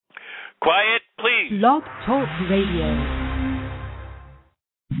Quiet, please. Blog Talk Radio.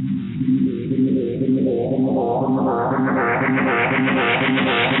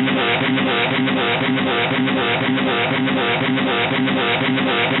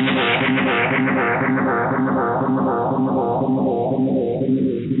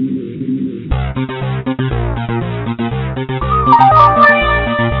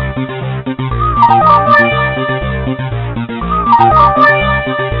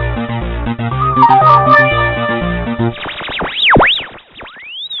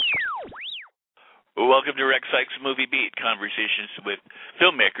 Welcome to Sikes Movie Beat, conversations with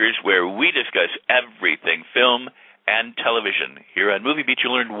filmmakers where we discuss everything film and television. Here on Movie Beat,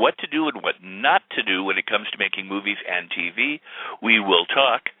 you'll learn what to do and what not to do when it comes to making movies and TV. We will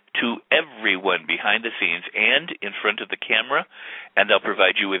talk to everyone behind the scenes and in front of the camera, and they'll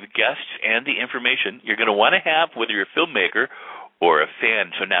provide you with guests and the information you're going to want to have, whether you're a filmmaker or a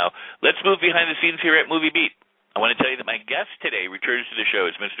fan. So now, let's move behind the scenes here at Movie Beat. I want to tell you that my guest today returns to the show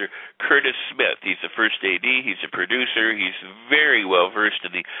is Mr. Curtis Smith. He's the first AD. He's a producer. He's very well versed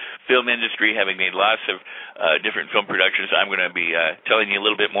in the film industry, having made lots of different film productions. I'm going to be telling you a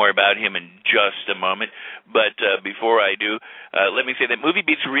little bit more about him in just a moment. But before I do, let me say that Movie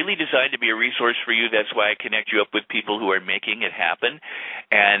Beat's really designed to be a resource for you. That's why I connect you up with people who are making it happen.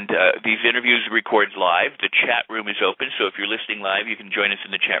 And these interviews record live. The chat room is open, so if you're listening live, you can join us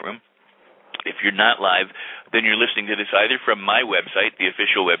in the chat room. If you're not live, then you're listening to this either from my website, the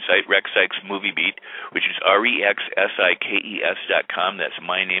official website, Sikes Movie Beat, which is REXSIKES.com. That's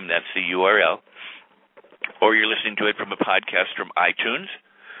my name. That's the URL. Or you're listening to it from a podcast from iTunes,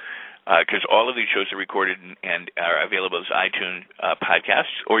 because all of these shows are recorded and are available as iTunes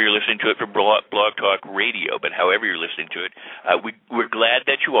podcasts, or you're listening to it from Blog Talk Radio. But however you're listening to it, we're glad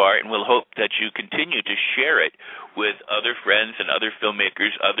that you are, and we'll hope that you continue to share it with other friends and other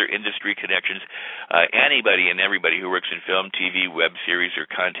filmmakers, other industry connections, anybody and everybody who works in film, TV, web series, or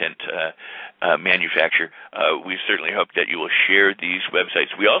content manufacture. We certainly hope that you will share these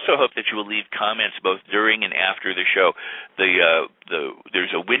websites. We also hope that you will leave comments both during and after the show.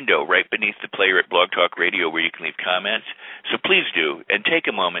 There's a window right beneath the player at Blog Talk Radio where you can leave comments. So please do, and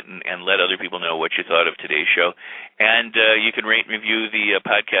take a moment and let other people know what you thought of today's show. And you can rate and review the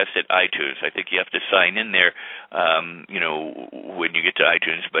podcast at iTunes. I think you have to sign in there, when you get to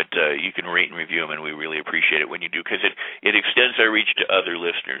iTunes, but you can rate and review them, and we really appreciate it when you do, because it extends our reach to other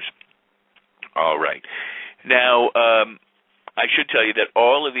listeners. All right. Now, I should tell you that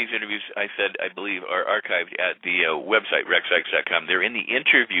all of these interviews, I believe, are archived at the website, rexsikes.com. They're in the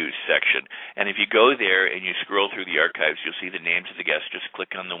interviews section, and if you go there and you scroll through the archives, you'll see the names of the guests. Just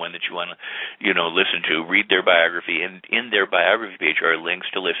click on the one that you want to, listen to, read their biography, and in their biography page are links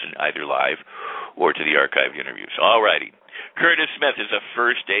to listen either live or to the archived interviews. All righty. Curtis Smith is a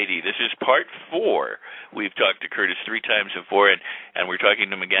first AD. This is part 4. We've talked to Curtis 3 times before, and we're talking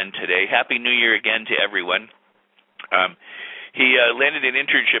to him again today. Happy New Year again to everyone. He landed an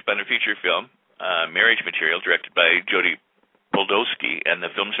internship on a feature film, Marriage Material, directed by Jodie Poldolsky, and the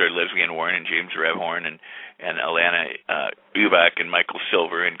film starred Leslie Ann Warren and James Ravhorn and Alana Ubach and Michael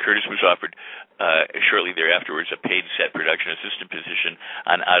Silver, and Curtis was offered shortly thereafterwards a paid set production assistant position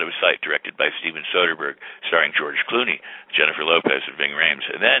on Out of Sight, directed by Steven Soderbergh, starring George Clooney, Jennifer Lopez, and Ving Rhames.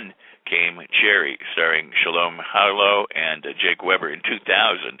 And then came Cherry, starring Shalom Harlow and Jake Weber. In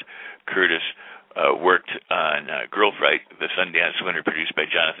 2000, Curtis worked on Girl Fright, the Sundance winner, produced by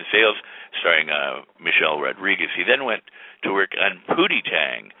Jonathan Sayles, starring Michelle Rodriguez. He then went to work on Pootie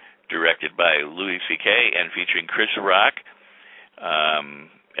Tang, directed by Louis C.K. and featuring Chris Rock,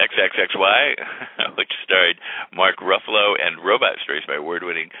 XXXY, which starred Mark Ruffalo, and Robot Stories by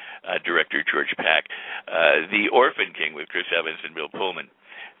award-winning director George Pack. The Orphan King with Chris Evans and Bill Pullman.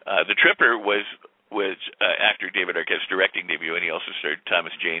 The Tripper was actor David Arquette's directing debut, and he also starred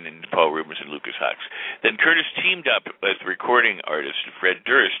Thomas Jane and Paul Rubens and Lucas Hux. Then Curtis teamed up with recording artist Fred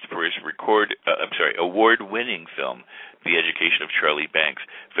Durst for his award-winning film, The Education of Charlie Banks.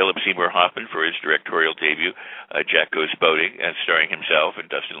 Philip Seymour Hoffman for his directorial debut, Jack Goes Boating, and starring himself and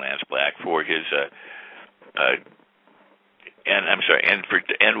Dustin Lance Black for his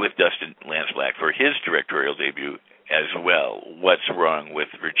and with Dustin Lance Black for his directorial debut as well, What's Wrong with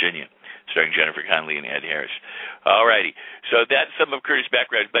Virginia, starring Jennifer Connelly and Ed Harris. All righty. So that's some of Curtis'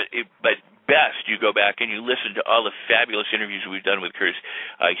 background, but best you go back and you listen to all the fabulous interviews we've done with Curtis.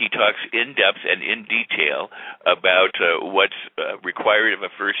 He talks in depth and in detail about what's required of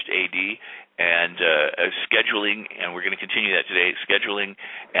a first AD and scheduling, and we're going to continue that today, scheduling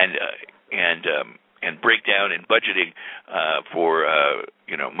and breakdown and budgeting for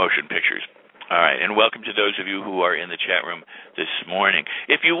motion pictures. All right, and welcome to those of you who are in the chat room this morning.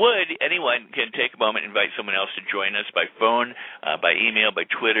 If you would, anyone can take a moment and invite someone else to join us by phone, by email, by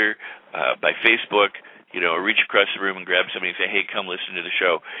Twitter, by Facebook, or reach across the room and grab somebody and say, hey, come listen to the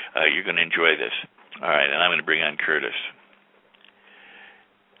show. You're going to enjoy this. All right, and I'm going to bring on Curtis.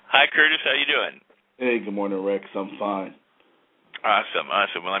 Hi, Curtis. How you doing? Hey, good morning, Rex. I'm fine. Awesome.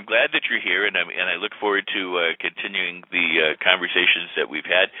 Well, I'm glad that you're here, and I look forward to continuing the conversations that we've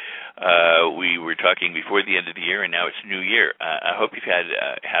had. We were talking before the end of the year, and now it's New Year. I hope you've had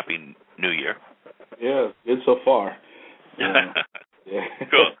a happy New Year. Yeah, good so far. Yeah.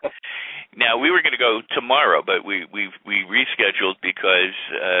 Cool. Now, we were going to go tomorrow, but we rescheduled because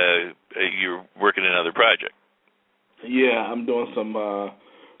you're working another project. Yeah, I'm doing some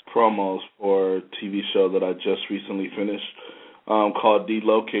promos for a TV show that I just recently finished. Called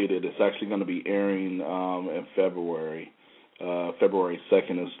Delocated. It's actually going to be airing in February. February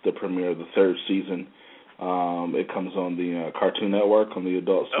 2nd is the premiere of the third season. It comes on the Cartoon Network, on the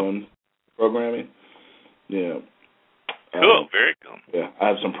Adult Swim programming. Yeah. Cool, very cool. Yeah, I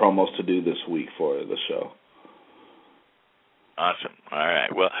have some promos to do this week for the show. Awesome. All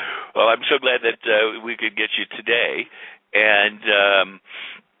right. Well, I'm so glad that we could get you today. And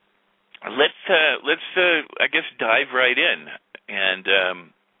let's I guess dive right in.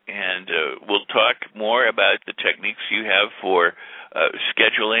 And we'll talk more about the techniques you have for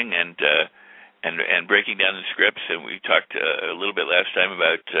scheduling and breaking down the scripts. And we talked a little bit last time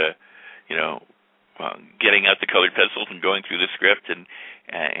about getting out the colored pencils and going through the script and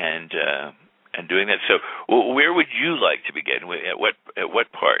doing that. So, where would you like to begin? At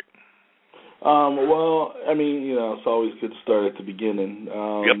what part? Well, I mean, it's always good to start at the beginning.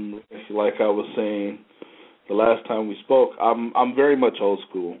 Yep. Like I was saying the last time we spoke, I'm very much old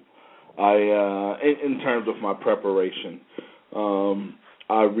school. In terms of my preparation,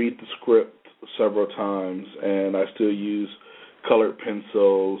 I read the script several times, and I still use colored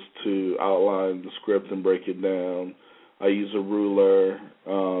pencils to outline the script and break it down. I use a ruler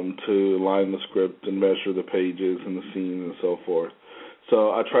to line the script and measure the pages and the scenes and so forth.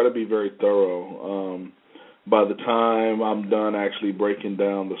 So I try to be very thorough. By the time I'm done actually breaking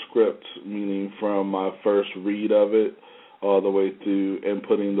down the script, meaning from my first read of it all the way through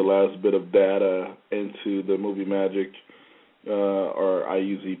inputting the last bit of data into the Movie Magic, or I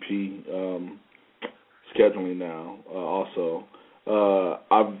use EP scheduling now also,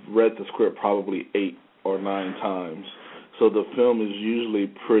 I've read the script probably 8 or 9 times. So the film is usually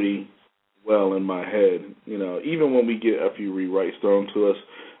pretty well in my head. Even when we get a few rewrites thrown to us,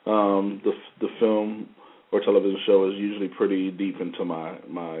 the film or television show is usually pretty deep into my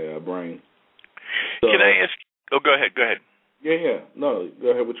brain. So, can I ask? Oh, go ahead. Yeah. No,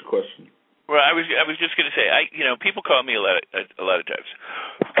 go ahead with your question. Well, I was just going to say, people call me a lot of times.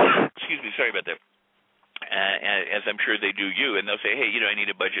 Excuse me, sorry about that. As I'm sure they do you, and they'll say, hey, I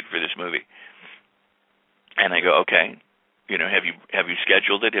need a budget for this movie, and I go, okay. Have you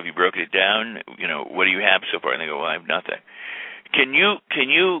scheduled it? Have you broken it down? What do you have so far? And they go, well, I have nothing. Can you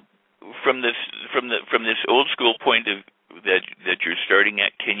from this old school point of that you're starting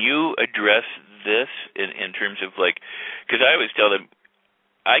at, can you address this in terms of because I always tell them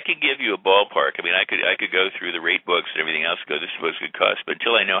I could give you a ballpark. I mean, I could go through the rate books and everything else, go, this is what it's going to cost, but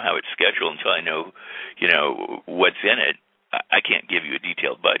until I know how it's scheduled, until I know what's in it, I can't give you a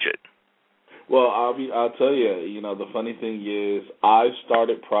detailed budget. Well, I'll tell you, the funny thing is I've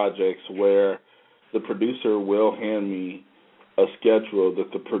started projects where the producer will hand me a schedule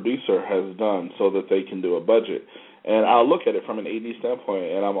that the producer has done so that they can do a budget. And I'll look at it from an AD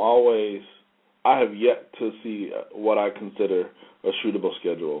standpoint, and I have yet to see what I consider a shootable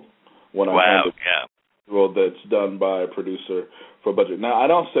schedule when I have a schedule that's done by a producer for budget. Now, I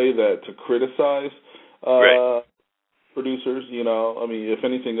don't say that to criticize producers, if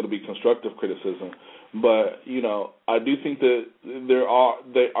anything, it'll be constructive criticism. But, I do think that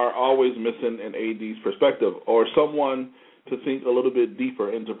they are always missing an AD's perspective or someone to think a little bit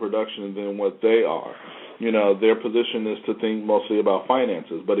deeper into production than what they are. Their position is to think mostly about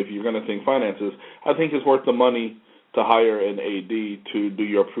finances. But if you're going to think finances, I think it's worth the money to hire an AD to do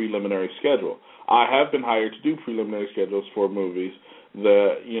your preliminary schedule. I have been hired to do preliminary schedules for movies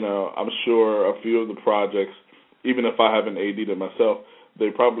that, I'm sure a few of the projects, even if I haven't AD'd it myself, they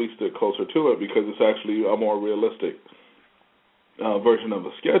probably stick closer to it because it's actually a more realistic version of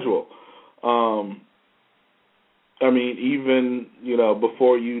a schedule. Even,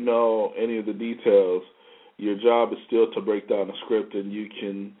 before you know any of the details, your job is still to break down a script, and you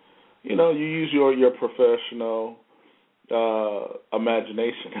can, you use your professional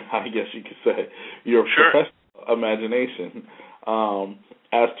imagination, I guess you could say, your professional imagination,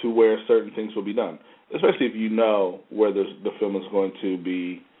 as to where certain things will be done, especially if you know where the film is going to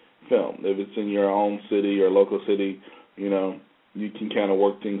be filmed. If it's in your own city or local city, you can kind of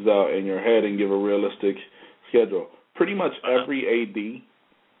work things out in your head and give a realistic schedule. Pretty much every AD,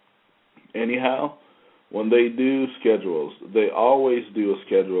 anyhow, when they do schedules, they always do a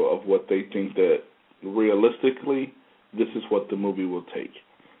schedule of what they think that realistically this is what the movie will take.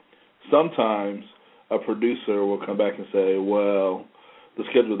 Sometimes a producer will come back and say, well, the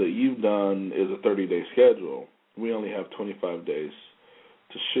schedule that you've done is a 30-day schedule. We only have 25 days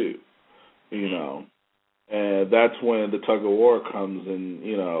to shoot, And that's when the tug-of-war comes in,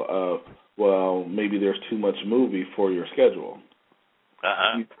 well, maybe there's too much movie for your schedule.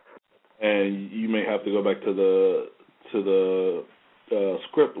 And you may have to go back to the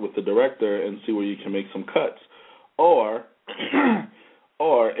script with the director and see where you can make some cuts. Or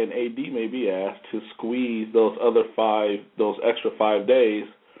an AD may be asked to squeeze those extra 5 days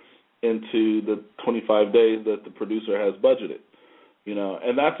into the 25 days that the producer has budgeted.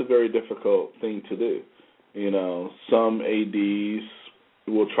 And that's a very difficult thing to do. Some ADs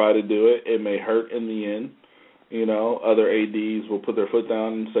will try to do it. It may hurt in the end. Other ADs will put their foot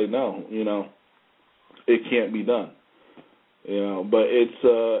down and say, no, it can't be done. But it's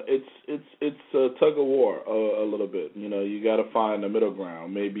a tug of war a little bit. You got to find a middle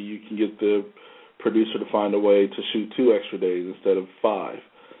ground. Maybe you can get the producer to find a way to shoot 2 extra days instead of 5,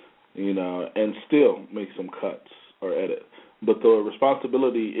 and still make some cuts or edit. But the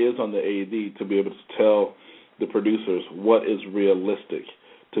responsibility is on the AD to be able to tell the producers what is realistic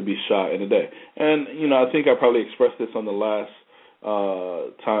to be shot in a day. And I think I probably expressed this on the last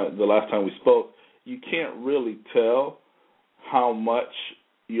time we spoke. You can't really tell how much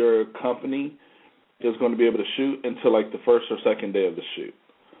your company is going to be able to shoot until like the first or second day of the shoot.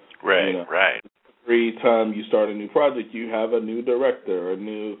 Right, right. Every time you start a new project, you have a new director, a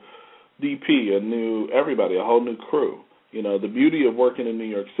new DP, a whole new crew. The beauty of working in New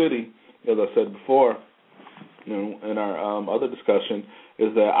York City, as I said before, in our other discussion,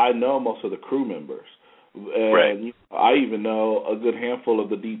 is that I know most of the crew members. And right. I even know a good handful of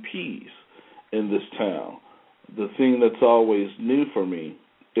the DPs in this town. The thing that's always new for me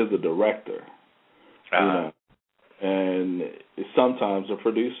is the director, and sometimes a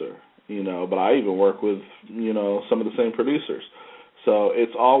producer, but I even work with, some of the same producers. So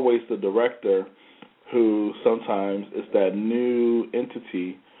it's always the director who sometimes is that new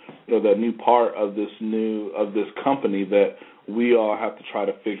entity, that new part of this company that we all have to try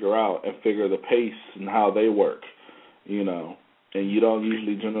to figure out and figure the pace and how they work, and you don't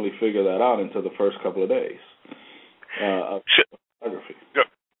usually generally figure that out until the first couple of days. Photography.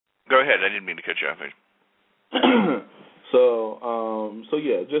 Go ahead. I didn't mean to cut you off. So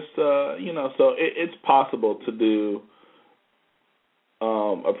yeah, just so it's possible to do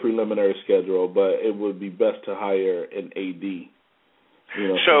a preliminary schedule, but it would be best to hire an AD.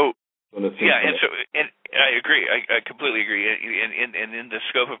 And I agree. I completely agree. And in the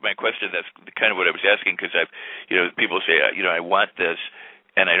scope of my question, that's kind of what I was asking, because people say, I want this,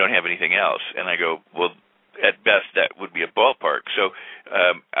 and I don't have anything else, and I go, well, at best that would be a ballpark. So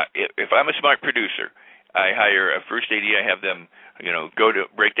if I'm a smart producer, I hire a first AD. I have them, go to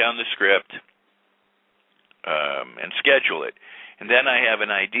break down the script and schedule it, and then I have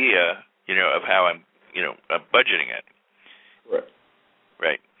an idea, of how I'm, budgeting it.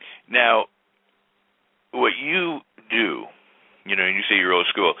 Right. Now, what you do, and you say you're old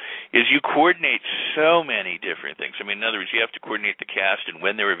school, is you coordinate so many different things. I mean, in other words, you have to coordinate the cast and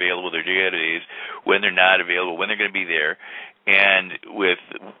when they're available, their days, when they're not available, when they're going to be there, and with,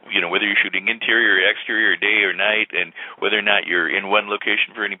 whether you're shooting interior or exterior, day or night, and whether or not you're in one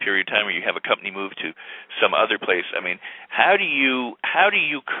location for any period of time or you have a company move to some other place. I mean, how do you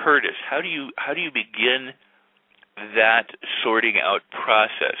begin that sorting out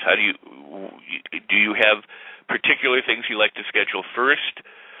process? How do you have particular things you like to schedule first?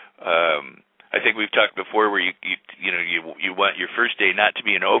 I think we've talked before where you want your first day not to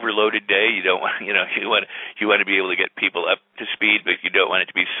be an overloaded day. You don't want you want to be able to get people up to speed, but you don't want it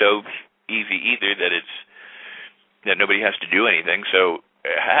to be so easy either that nobody has to do anything. So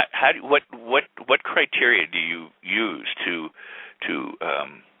what criteria do you use to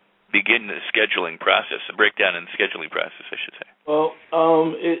begin the scheduling process, the breakdown and scheduling process, I should say? Well,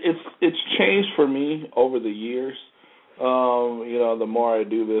 it's changed for me over the years. The more I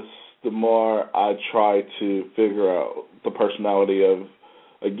do this, the more I try to figure out the personality of,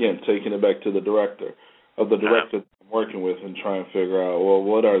 again, taking it back to the director I'm working with, and try and figure out, well,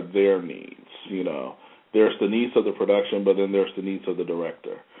 what are their needs? There's the needs of the production, but then there's the needs of the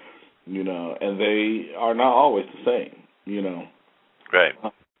director. And they are not always the same. Right.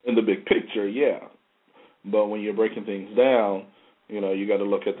 In the big picture, yeah. But when you're breaking things down, you got to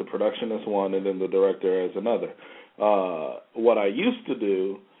look at the production as one and then the director as another. What I used to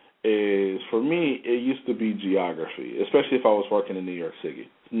do is, for me, it used to be geography, especially if I was working in New York City.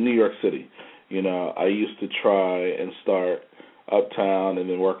 I used to try and start uptown and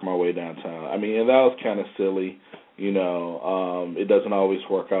then work my way downtown. I mean, and that was kind of silly. It doesn't always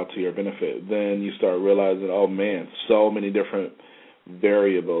work out to your benefit. Then you start realizing, oh man, so many different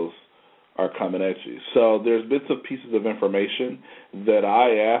variables are coming at you. So there's bits of pieces of information that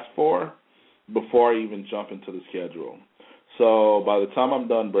I ask for before I even jump into the schedule. So by the time I'm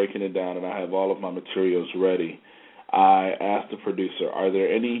done breaking it down and I have all of my materials ready, I ask the producer, are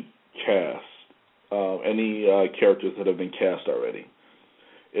there any characters that have been cast already?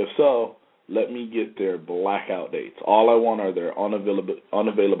 If so, let me get their blackout dates. All I want are their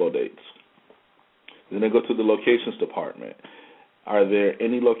unavailable dates. Then I go to the locations department. Are there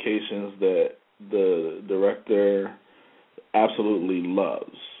any locations that the director absolutely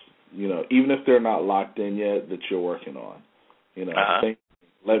loves? Even if they're not locked in yet, that you're working on.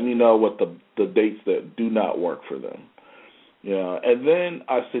 Let me know what the dates that do not work for them. And then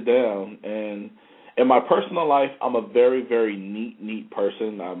I sit down, and in my personal life, I'm a very, very neat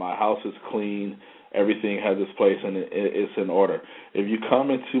person. My house is clean. Everything has its place, and it's in order. If you come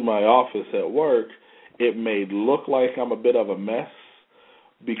into my office at work, it may look like I'm a bit of a mess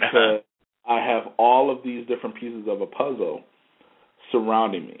because I have all of these different pieces of a puzzle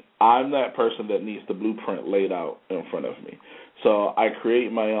surrounding me. I'm that person that needs the blueprint laid out in front of me. So I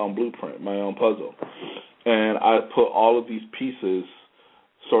create my own blueprint, my own puzzle. And I put all of these pieces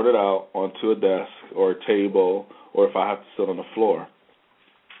sorted out onto a desk or a table, or if I have to sit on the floor.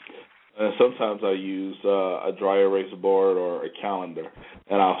 And sometimes I use a dry erase board or a calendar,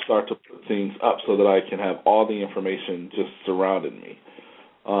 and I'll start to put things up so that I can have all the information just surrounding me.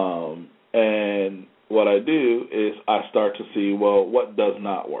 And what I do is I start to see, well, what does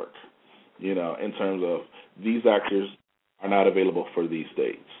not work, in terms of these actors are not available for these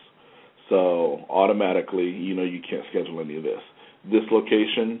dates. So automatically, you can't schedule any of this. This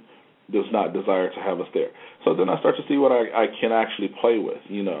location does not desire to have us there. So then I start to see what I can actually play with,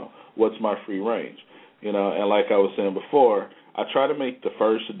 what's my free range. And like I was saying before, I try to make the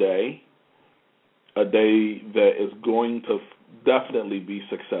first day a day that is going to definitely be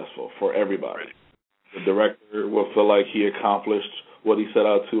successful for everybody. The director will feel like he accomplished what he set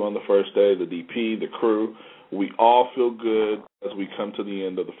out to on the first day, the DP, the crew. We all feel good as we come to the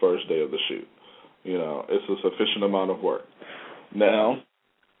end of the first day of the shoot. It's a sufficient amount of work. Now,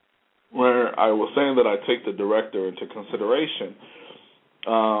 where I was saying that I take the director into consideration,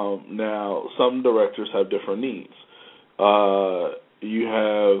 now some directors have different needs. You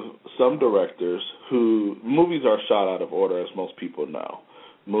have some directors who, movies are shot out of order, as most people know.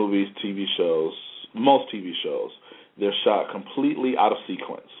 Movies, TV shows, most TV shows, they're shot completely out of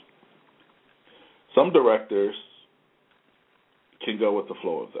sequence. Some directors can go with the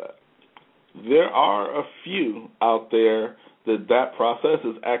flow of that. There are a few out there that process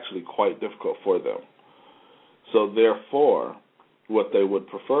is actually quite difficult for them. So therefore, what they would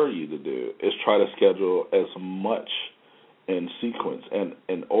prefer you to do is try to schedule as much in sequence and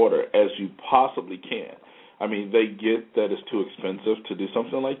in order as you possibly can. I mean, they get that it's too expensive to do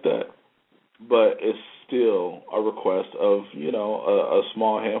something like that, but it's still a request of, a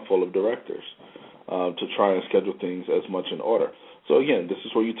small handful of directors to try and schedule things as much in order. So again, this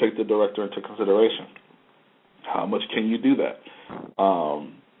is where you take the director into consideration. How much can you do that?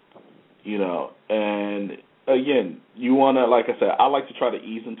 And again, you want to, like I said, I like to try to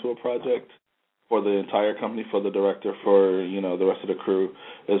ease into a project for the entire company, for the director, for, the rest of the crew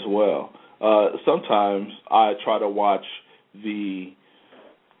as well. Sometimes I try to watch the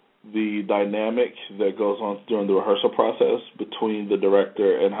dynamic that goes on during the rehearsal process between the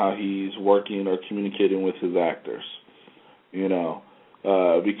director and how he's working or communicating with his actors,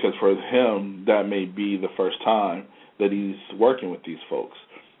 because for him, that may be the first time that he's working with these folks.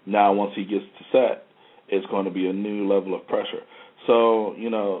 Now, once he gets to set, it's going to be a new level of pressure. So,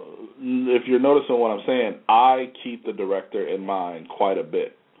 if you're noticing what I'm saying, I keep the director in mind quite a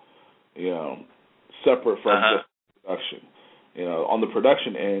bit, separate from just production. On the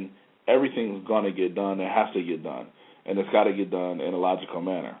production end, everything's going to get done. It has to get done, and it's got to get done in a logical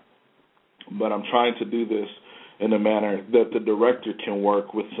manner. But I'm trying to do this in a manner that the director can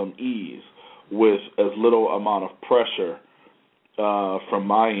work with some ease, with as little amount of pressure from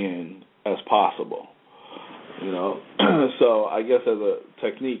my end as possible. So I guess as a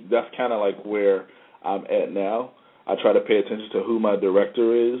technique, that's kind of like where I'm at now. I try to pay attention to who my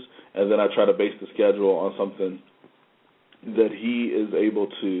director is, and then I try to base the schedule on something that he is able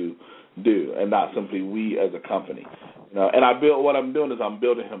to do, and not simply we as a company. And what I'm doing is I'm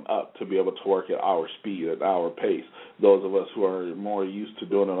building him up to be able to work at our speed, at our pace. Those of us who are more used to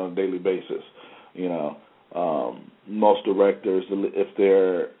doing it on a daily basis. Most directors,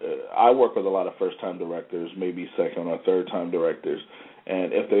 if I work with a lot of first-time directors, maybe second or third-time directors,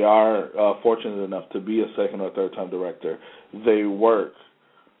 and if they are fortunate enough to be a second or third-time director, they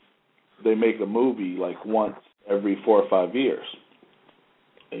make a movie like once every 4 or 5 years.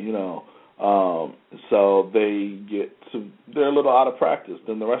 So they're a little out of practice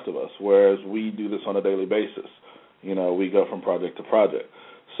than the rest of us, whereas we do this on a daily basis. We go from project to project.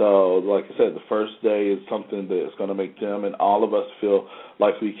 So, like I said, the first day is something that's going to make them and all of us feel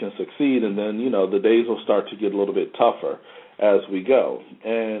like we can succeed, and then, the days will start to get a little bit tougher as we go,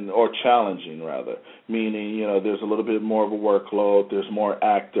 or challenging, rather, meaning, there's a little bit more of a workload, there's more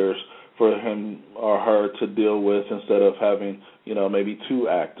actors for him or her to deal with instead of having, maybe 2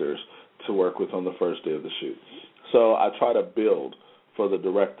 actors to work with on the first day of the shoot. So I try to build for the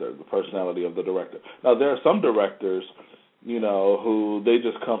director, the personality of the director. Now, there are some directors, who they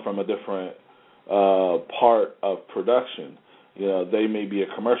just come from a different part of production. They may be a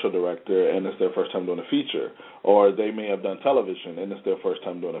commercial director and it's their first time doing a feature, or they may have done television and it's their first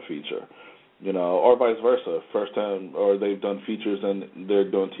time doing a feature, or vice versa, first time, or they've done features and they're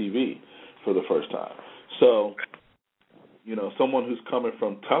doing TV for the first time. So, someone who's coming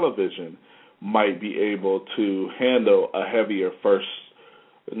from television might be able to handle a heavier first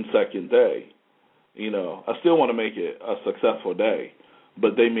and second day. I still want to make it a successful day,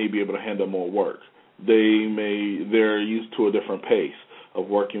 but they may be able to handle more work. They're used to a different pace of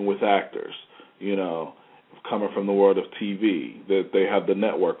working with actors, coming from the world of TV, that they have the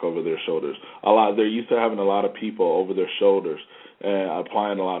network over their shoulders. They're used to having a lot of people over their shoulders and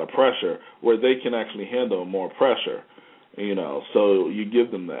applying a lot of pressure, where they can actually handle more pressure, so you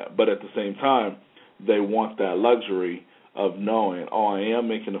give them that. But at the same time, they want that luxury of knowing, I am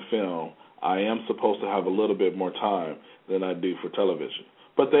making a film, I am supposed to have a little bit more time than I do for television.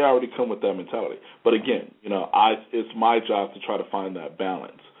 But they already come with that mentality. But again, it's my job to try to find that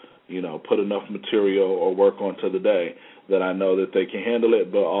balance, put enough material or work onto the day that I know that they can handle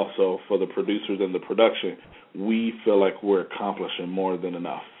it, but also for the producers and the production, we feel like we're accomplishing more than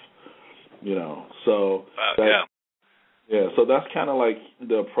enough, So so that's kind of like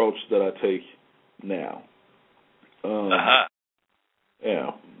the approach that I take now.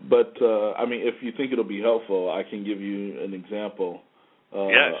 Yeah, but if you think it'll be helpful, I can give you an example.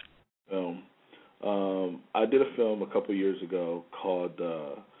 Yes. I did a film a couple years ago called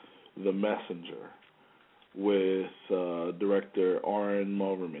The Messenger with director Oren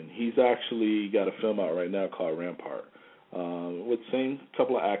Mulverman. He's actually got a film out right now called Rampart with the same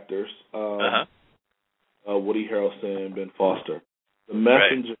couple of actors, Woody Harrelson, Ben Foster. The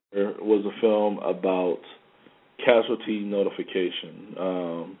Messenger was a film about casualty notification.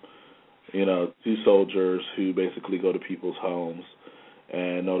 2 soldiers who basically go to people's homes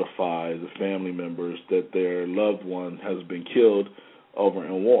and notify the family members that their loved one has been killed over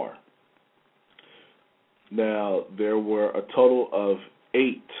in war. Now, there were a total of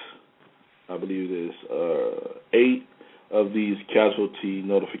 8, I believe it is, 8 of these casualty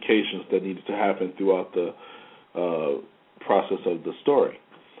notifications that needed to happen throughout the process of the story.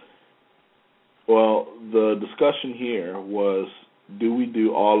 Well, the discussion here was, do we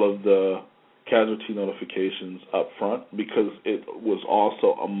do all of the casualty notifications up front because it was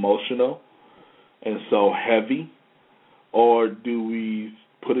also emotional and so heavy, or do we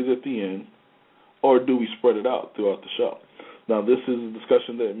put it at the end, or do we spread it out throughout the show? Now, this is a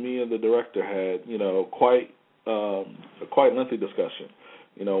discussion that me and the director had, quite a quite lengthy discussion.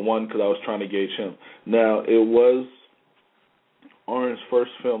 One, because I was trying to gauge him. Now, it was Oren's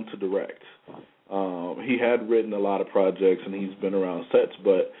first film to direct. He had written a lot of projects and he's been around sets,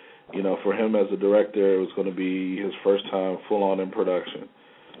 but for him as a director, it was going to be his first time full on in production.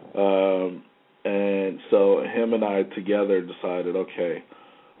 And so him and I together decided, okay,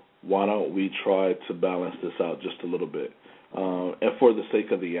 why don't we try to balance this out just a little bit, and for the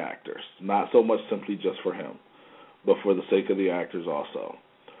sake of the actors, not so much simply just for him, but for the sake of the actors also.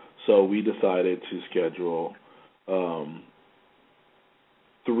 So we decided to schedule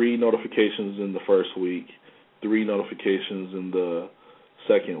 3 notifications in the first week, 3 notifications in the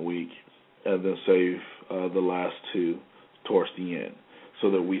second week, and then save the last 2 towards the end, so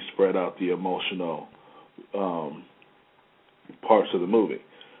that we spread out the emotional parts of the movie.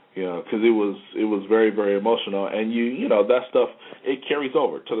 Because it was very, very emotional, and that stuff, it carries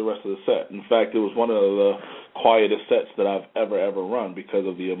over to the rest of the set. In fact, it was one of the quietest sets that I've ever run because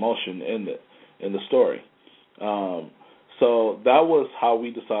of the emotion in the story. So that was how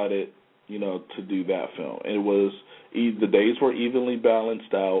we decided, to do that film. It was the days were evenly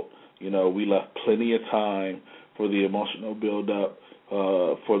balanced out. We left plenty of time for the emotional build-up,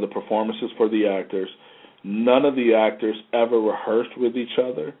 for the performances for the actors. None of the actors ever rehearsed with each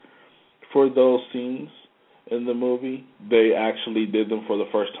other for those scenes in the movie. They actually did them for the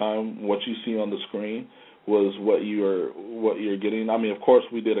first time. What you see on the screen was what you're getting. I mean, of course,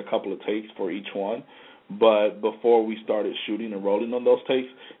 we did a couple of takes for each one, but before we started shooting and rolling on those takes,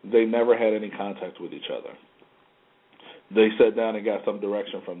 they never had any contact with each other. They sat down and got some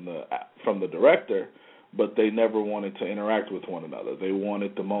direction from the director, but they never wanted to interact with one another. They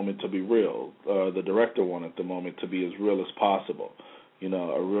wanted the moment to be real. The director wanted the moment to be as real as possible, a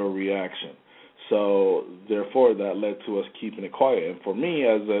real reaction. So, therefore, that led to us keeping it quiet. And for me,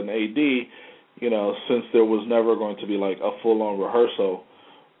 as an AD, since there was never going to be like a full-on rehearsal,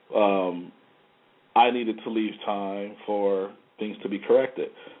 I needed to leave time for things to be corrected.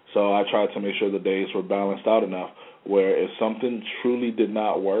 So I tried to make sure the days were balanced out enough where if something truly did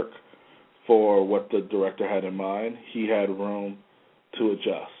not work for what the director had in mind, he had room to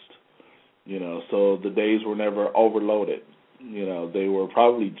adjust. So the days were never overloaded. They were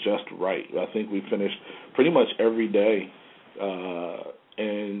probably just right. I think we finished pretty much every day,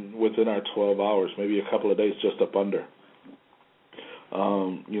 and within our 12 hours, maybe a couple of days just up under,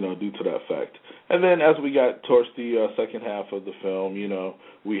 due to that fact. And then as we got towards the second half of the film,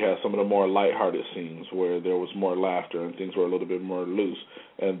 we had some of the more lighthearted scenes where there was more laughter and things were a little bit more loose,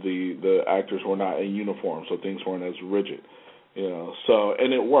 and the actors were not in uniform, so things weren't as rigid. So,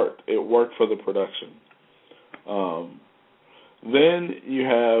 and it worked. It worked for the production. Then you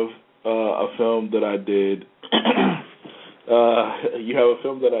have a film that I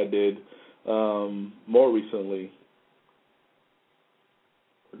did. More recently.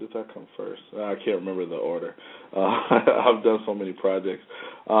 Or did that come first? I can't remember the order. I've done so many projects.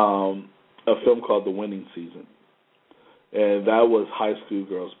 A film called The Winning Season, and that was high school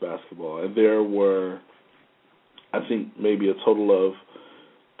girls basketball. And there were, I think, maybe a total of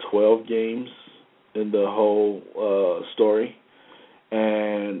 12 games in the whole story.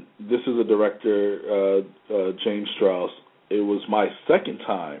 And this is a director, James Strauss. It was my second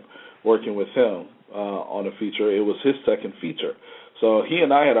time working with him on a feature. It was his second feature. So he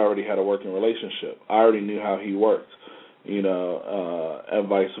and I had already had a working relationship. I already knew how he worked, and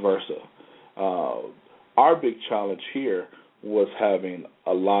vice versa. Our big challenge here was having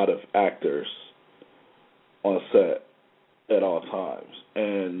a lot of actors on set at all times,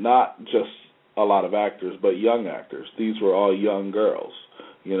 and not just a lot of actors, but young actors. These were all young girls,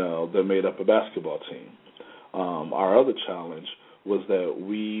 that made up a basketball team. Our other challenge was that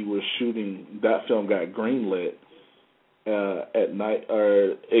we were shooting, that film got greenlit at night,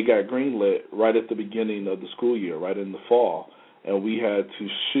 or it got greenlit right at the beginning of the school year, right in the fall, and we had to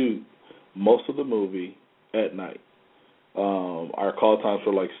shoot most of the movie at night. Our call times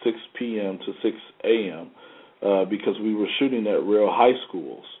were like 6 p.m. to 6 a.m. Because we were shooting at real high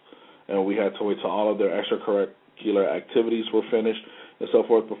schools, and we had to wait till all of their extracurricular activities were finished and so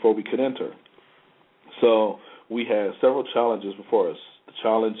forth before we could enter. So we had several challenges before us. The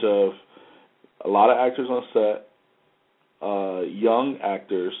challenge of a lot of actors on set, young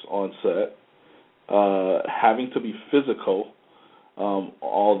actors on set, having to be physical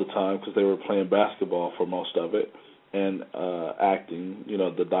all the time because they were playing basketball for most of it, and acting,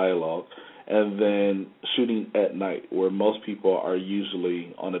 the dialogue, and then shooting at night where most people are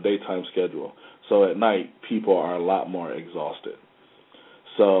usually on a daytime schedule. So at night, people are a lot more exhausted.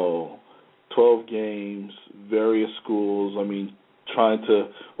 So 12 games, various schools, trying to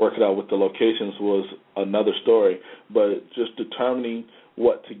work it out with the locations was another story, but just determining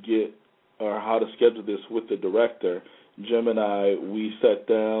what to get or how to schedule this with the director, Jim and I, we sat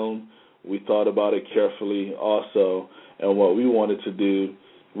down, we thought about it carefully also, and what we wanted to do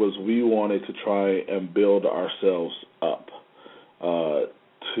was we wanted to try and build ourselves up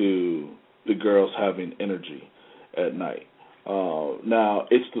to the girls having energy at night. Now,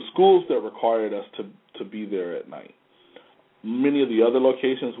 it's the schools that required us to be there at night. Many of the other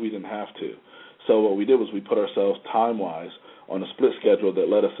locations, we didn't have to. So what we did was we put ourselves time-wise on a split schedule that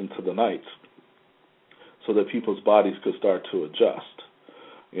led us into the nights so that people's bodies could start to adjust.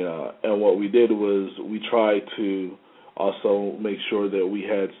 And what we did was we tried to also make sure that we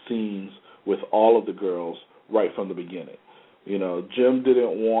had scenes with all of the girls right from the beginning. Jim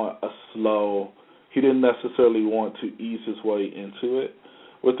didn't want he didn't necessarily want to ease his way into it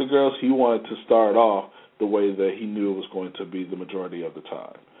with the girls. He wanted to start off the way that he knew it was going to be the majority of the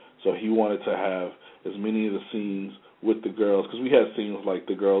time. So he wanted to have as many of the scenes with the girls, because we had scenes like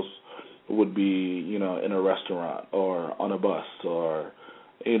the girls would be, in a restaurant or on a bus or,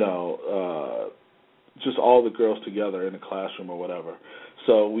 just all the girls together in a classroom or whatever.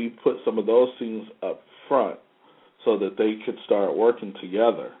 So we put some of those scenes up front so that they could start working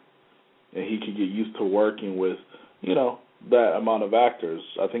together and he could get used to working with, that amount of actors.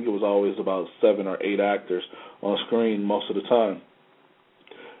 I think it was always about 7 or 8 actors on screen most of the time.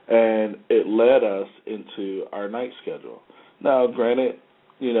 And it led us into our night schedule. Now, granted,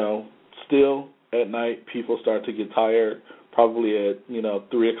 still at night people start to get tired, probably at,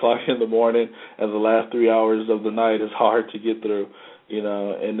 3 o'clock in the morning, and the last 3 hours of the night is hard to get through,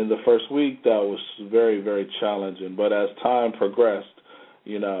 And in the first week, that was very, very challenging. But as time progressed,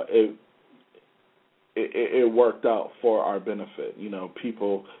 it worked out for our benefit.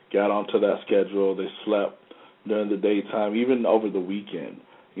 People got onto that schedule. They slept during the daytime, even over the weekend.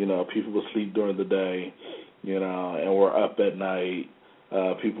 People would sleep during the day, and were up at night.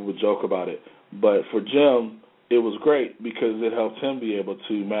 People would joke about it. But for Jim, it was great because it helped him be able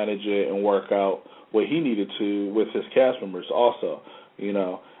to manage it and work out what he needed to with his cast members also.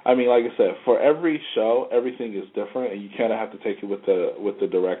 Like I said, for every show, everything is different, and you kind of have to take it with the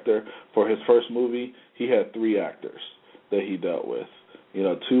director. For his first movie, he had 3 actors that he dealt with.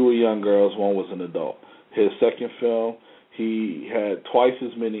 2 were young girls, 1 was an adult. His second film, he had twice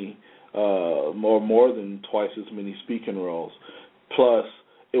as many, more than twice as many speaking roles. Plus,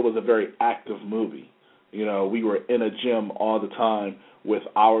 it was a very active movie. We were in a gym all the time with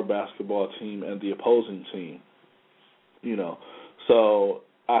our basketball team and the opposing team. So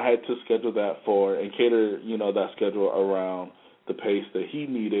I had to schedule that and cater, that schedule around the pace that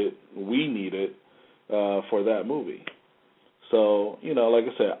we needed for that movie. So, like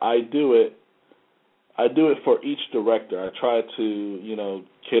I said, I do it for each director. I try to,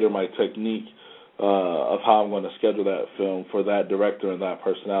 cater my technique of how I'm going to schedule that film for that director and that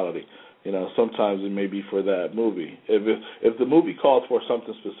personality. Sometimes it may be for that movie. If the movie calls for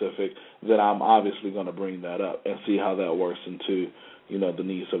something specific, then I'm obviously going to bring that up and see how that works into, the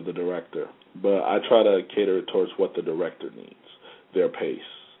needs of the director. But I try to cater it towards what the director needs, their pace.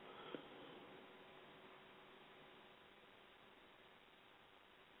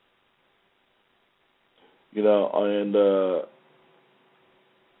 And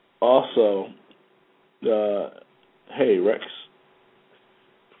also, hey, Rex.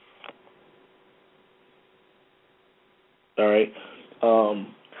 All right.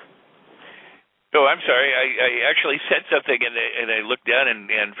 Oh, I'm sorry. I actually said something, and I looked down,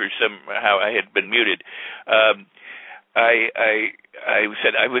 and for somehow I had been muted. I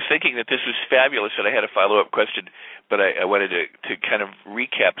said I was thinking that this was fabulous, and I had a follow-up question, but I wanted to kind of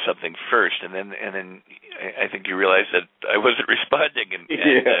recap something first, and then I think you realized that I wasn't responding, and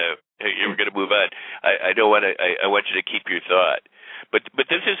you were going to move on. I don't want to. I want you to keep your thought. But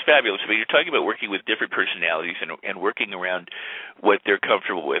this is fabulous. I mean, you're talking about working with different personalities and working around what they're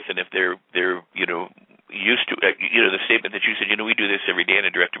comfortable with, and if they're used to the statement that you said, we do this every day, and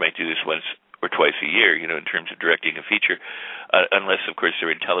a director might do this once or twice a year, in terms of directing a feature, unless of course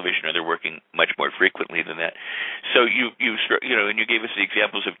they're in television or they're working much more frequently than that. So and you gave us the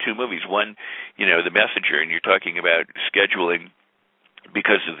examples of 2 movies. One, The Messenger, and you're talking about scheduling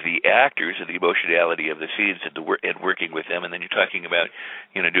because of the actors and the emotionality of the scenes and working with them, and then you're talking about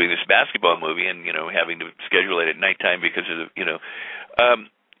doing this basketball movie and having to schedule it at nighttime because of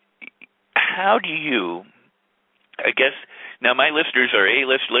how do you, I guess now my listeners are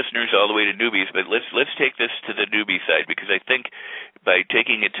A-list listeners all the way to newbies, but let's take this to the newbie side, because I think by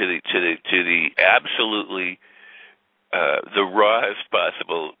taking it to the absolutely the rawest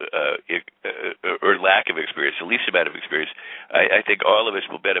possible or lack of experience, the least amount of experience, I think all of us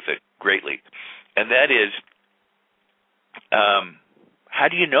will benefit greatly. And that is, how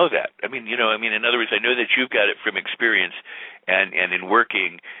do you know that? In other words, I know that you've got it from experience and in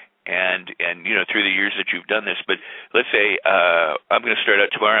working and through the years that you've done this. But let's say I'm going to start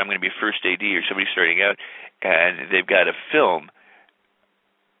out tomorrow. I'm going to be a first AD or somebody starting out, and they've got a film.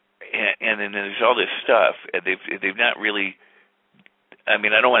 And then there's all this stuff, and they've not really. I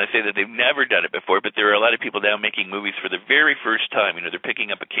don't want to say that they've never done it before, but there are a lot of people now making movies for the very first time. They're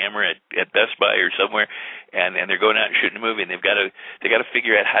picking up a camera at Best Buy or somewhere, and they're going out and shooting a movie, and they got to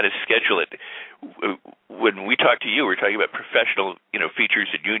figure out how to schedule it. When we talk to you, we're talking about professional, features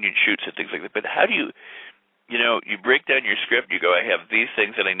and union shoots and things like that. But how do you? You break down your script. You go, I have these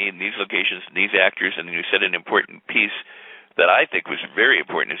things that I need in these locations, and these actors, and you set an important piece that I think was very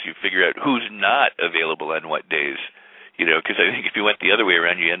important is you figure out who's not available on what days, because I think if you went the other way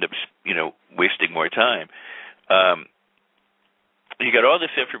around, you end up, wasting more time. You got all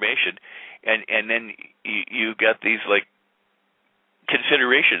this information, and then you got these,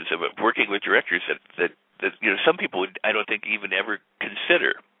 considerations of working with directors that some people would, I don't think, even ever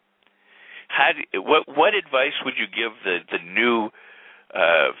consider. What advice would you give the new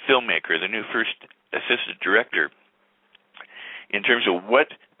filmmaker, the new first assistant director, in terms of what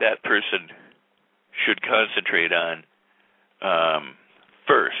that person should concentrate on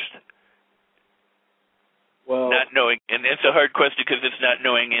first? Well, not knowing, and it's a hard question because it's not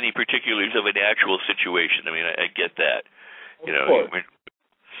knowing any particulars of an actual situation. I mean, I get that. Of course.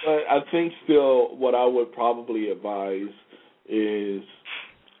 But I think still what I would probably advise is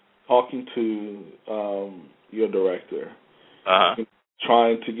talking to your director,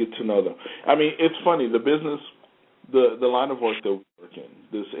 trying to get to know them. I mean, it's funny, the business, the line of work that we work in,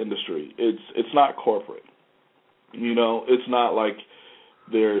 this industry, it's not corporate. It's not like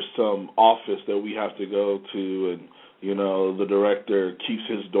there's some office that we have to go to and, the director keeps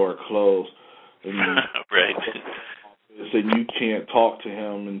his door closed. And right. And you can't talk to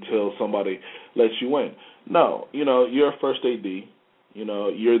him until somebody lets you in. No, you're a first AD.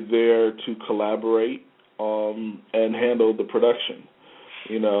 You're there to collaborate and handle the production.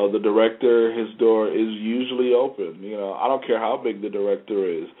 The director, his door is usually open. I don't care how big the director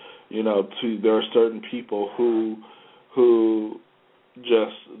is. There are certain people who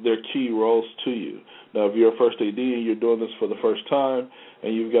just, they're key roles to you. Now, if you're a first AD and you're doing this for the first time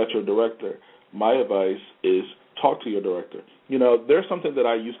and you've got your director, my advice is talk to your director. There's something that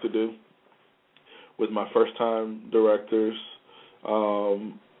I used to do with my first-time directors.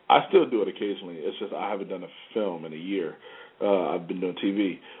 I still do it occasionally. It's just I haven't done a film in a year. I've been doing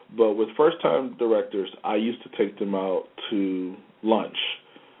TV. But with first-time directors, I used to take them out to lunch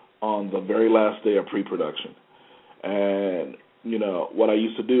on the very last day of pre-production. And, what I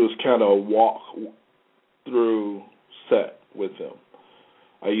used to do is kind of walk through set with them.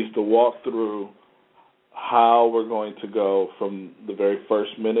 I used to walk through how we're going to go from the very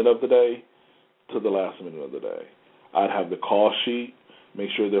first minute of the day to the last minute of the day. I'd have the call sheet, make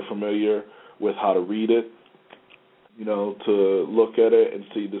sure they're familiar with how to read it, to look at it and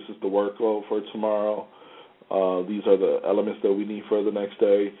see this is the workload for tomorrow. These are the elements that we need for the next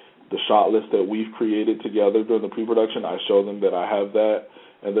day. The shot list that we've created together during the pre-production, I show them that I have that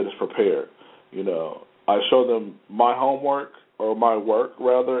and that it's prepared. I show them my homework, or my work,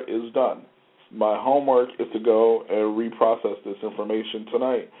 rather, is done. My homework is to go and reprocess this information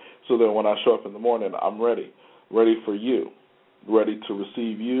tonight so that when I show up in the morning, I'm ready for you, ready to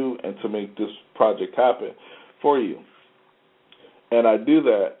receive you and to make this project happen for you. And I do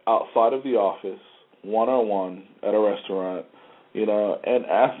that outside of the office, one-on-one, at a restaurant, and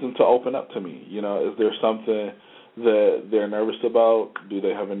ask them to open up to me. Is there something that they're nervous about? Do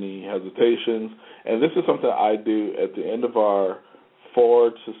they have any hesitations? And this is something I do at the end of our 4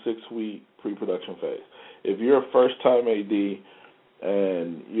 to 6 week pre-production phase. If you're a first-time AD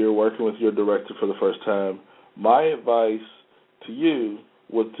and you're working with your director for the first time, my advice to you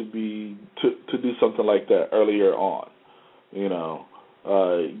would to do something like that earlier on.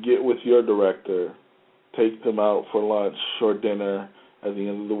 Get with your director, take them out for lunch or dinner at the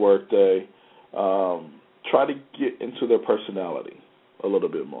end of the workday. Try to get into their personality a little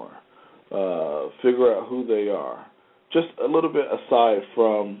bit more. Figure out who they are, just a little bit aside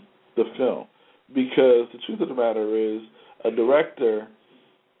from the film. Because the truth of the matter is, a director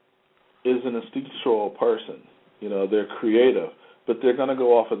is an instinctual person. They're creative, but they're going to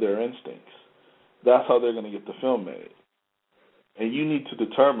go off of their instincts. That's how they're going to get the film made. And you need to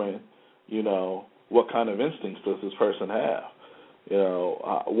determine, what kind of instincts does this person have?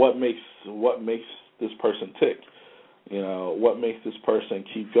 What makes this person tick? What makes this person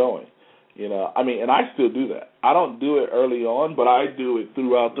keep going? And I still do that. I don't do it early on, but I do it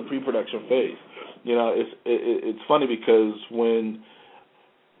throughout the pre-production phase. It's funny because when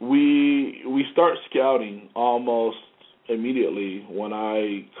we start scouting almost immediately when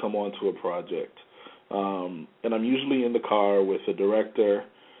I come onto a project, and I'm usually in the car with a director,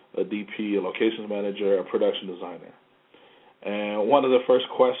 a DP, a locations manager, a production designer. And one of the first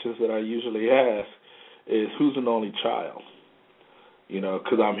questions that I usually ask is, who's an only child?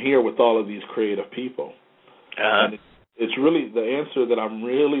 Because I'm here with all of these creative people. And it's really the answer that I'm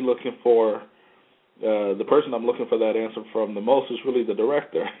really looking for. The person I'm looking for that answer from the most is really the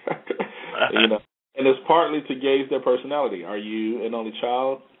director. And it's partly to gauge their personality. Are you an only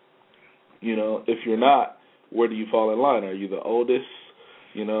child? If you're not, where do you fall in line? Are you the oldest?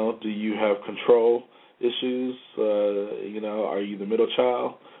 Do you have control issues? Are you the middle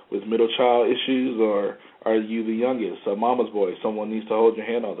child with middle child issues, or are you the youngest, a mama's boy? Someone needs to hold your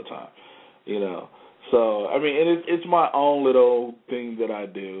hand all the time. So and it's my own little thing that I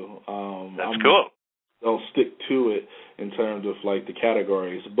do. That's cool. Don't stick to it in terms of like the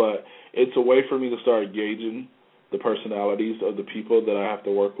categories, but it's a way for me to start gauging the personalities of the people that I have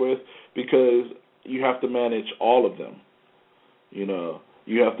to work with, because you have to manage all of them. You know,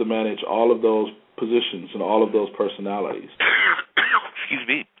 you have to manage all of those positions and all of those personalities. Excuse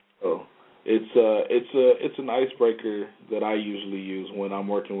me. So it's an icebreaker that I usually use when I'm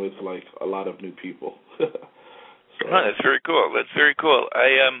working with like a lot of new people. So. Oh, that's very cool. That's very cool.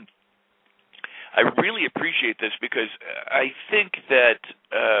 I really appreciate this, because I think that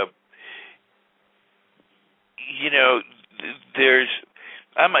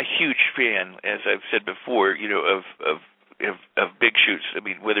I'm a huge fan, as I've said before, of big shoots. I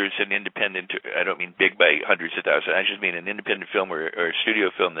mean, whether it's an independent, I don't mean big by hundreds of thousands. I just mean an independent film or a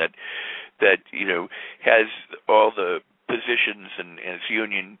studio film that has all the positions and it's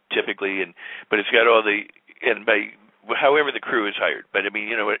union typically, but it's got all the, and by however the crew is hired. But I mean,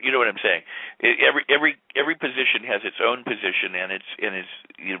 you know what I'm saying. Every position has its own position, and it's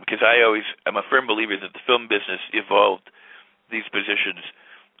because I'm a firm believer that the film business evolved these positions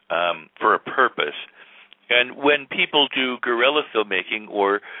for a purpose. And when people do guerrilla filmmaking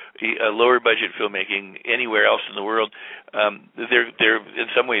or a lower budget filmmaking anywhere else in the world, they're in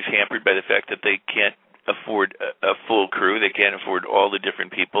some ways hampered by the fact that they can't afford a full crew. They can't afford all the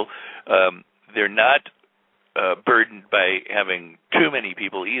different people. They're not burdened by having too many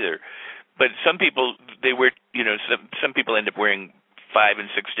people either. But some people, they wear, some people end up wearing 5 and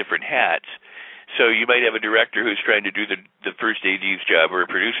 6 different hats. So you might have a director who's trying to do the first AD's job, or a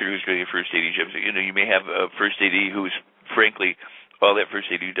producer who's doing a first AD job. So, you may have a first AD who's, frankly, all that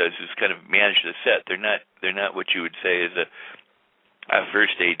first AD does is kind of manage the set. They're not what you would say is a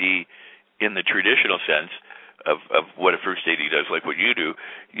first AD in the traditional sense of what a first AD does, like what you do.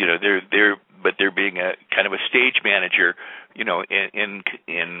 They're being a kind of a stage manager, in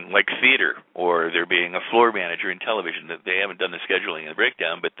like theater, or they're being a floor manager in television. That they haven't done the scheduling and the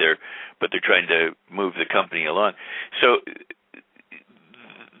breakdown, but they're trying to move the company along. So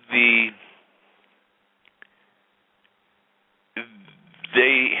they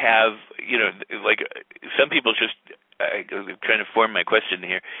have, like some people just. I'm trying to form my question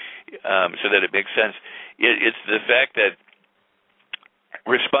here so that it makes sense. It's the fact that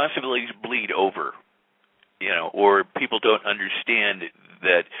responsibilities bleed over, or people don't understand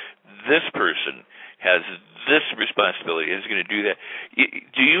that this person has this responsibility, is going to do that.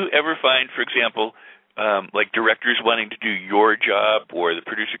 Do you ever find, for example, like directors wanting to do your job, or the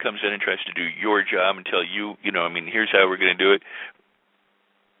producer comes in and tries to do your job and tell you, here's how we're going to do it?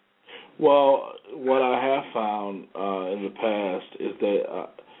 Well, what I have found in the past is that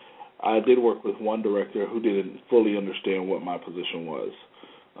I did work with one director who didn't fully understand what my position was.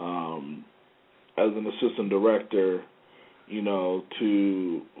 As an assistant director,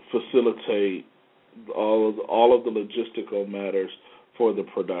 to facilitate all of the logistical matters for the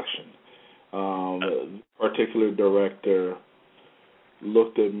production. The particular director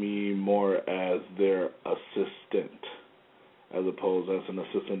looked at me more as their assistant, as opposed as an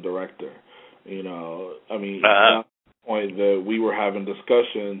assistant director. At the point that we were having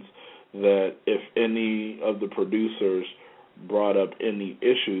discussions that if any of the producers brought up any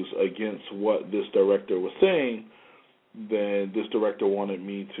issues against what this director was saying, then this director wanted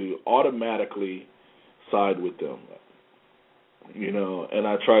me to automatically side with them. And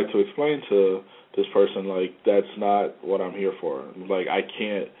I tried to explain to this person, like, that's not what I'm here for. Like, I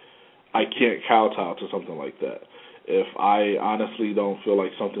can't kowtow to something like that. If I honestly don't feel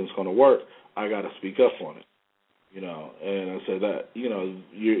like something's going to work, I got to speak up on it, And I said that,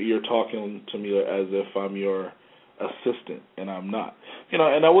 you're talking to me as if I'm your assistant, and I'm not.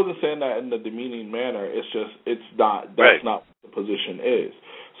 And I wasn't saying that in a demeaning manner. It's just, that's not what the position is.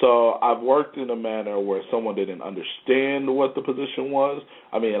 So I've worked in a manner where someone didn't understand what the position was.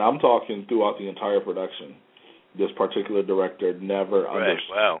 I'm talking throughout the entire production. This particular director never understood.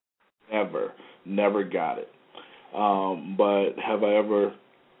 Wow. Never got it. But have I ever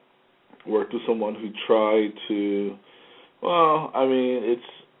worked with someone who tried to? Well,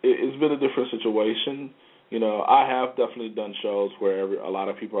 it's been a different situation. I have definitely done shows where a lot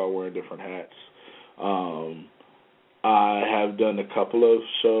of people are wearing different hats. I have done a couple of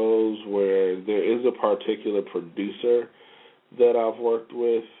shows where there is a particular producer that I've worked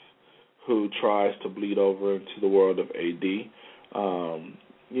with who tries to bleed over into the world of AD.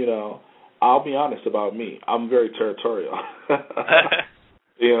 I'll be honest about me. I'm very territorial.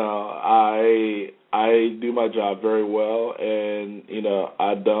 I do my job very well, and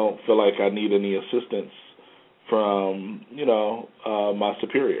I don't feel like I need any assistance from my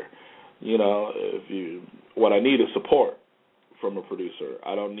superior. What I need is support from a producer.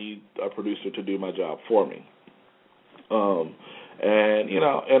 I don't need a producer to do my job for me.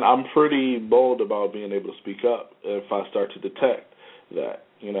 And I'm pretty bold about being able to speak up if I start to detect that.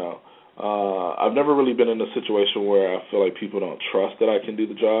 I've never really been in a situation where I feel like people don't trust that I can do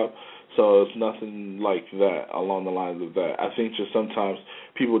the job. So it's nothing like that along the lines of that. I think just sometimes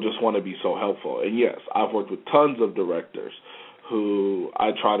people just want to be so helpful. And yes, I've worked with tons of directors who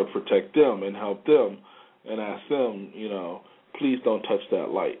I try to protect them and help them and ask them, please don't touch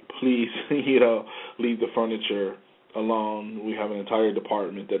that light. Please, leave the furniture alone. We have an entire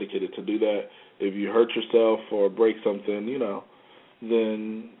department dedicated to do that. If you hurt yourself or break something,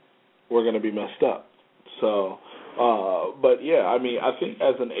 then we're going to be messed up. So, but yeah, I think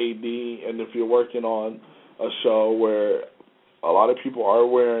as an AD, and if you're working on a show where a lot of people are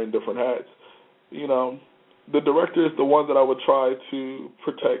wearing different hats, the director is the one that I would try to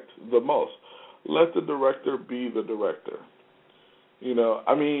protect the most. Let the director be the director.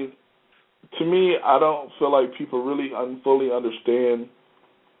 To me, I don't feel like people really fully understand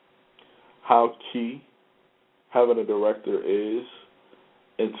how key having a director is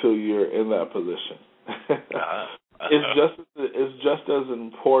until you're in that position. It's just as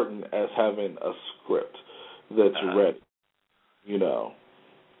important as having a script that's ready.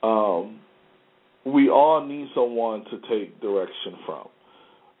 We all need someone to take direction from,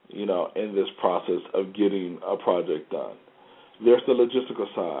 in this process of getting a project done. There's the logistical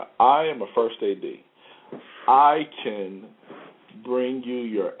side. I am a first AD. I can bring you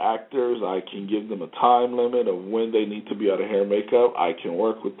your actors. I can give them a time limit of when they need to be out of hair and makeup. I can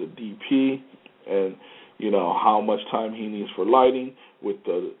work with the DP and, how much time he needs for lighting with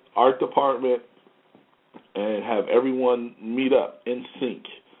the art department and have everyone meet up in sync,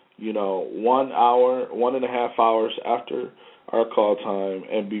 1 hour, 1.5 hours after our call time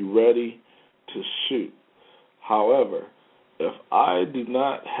and be ready to shoot. However, if I do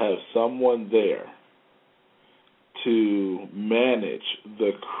not have someone there to manage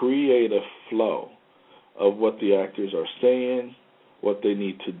the creative flow of what the actors are saying, what they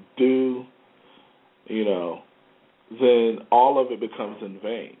need to do, then all of it becomes in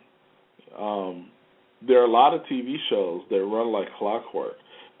vain. There are a lot of TV shows that run like clockwork.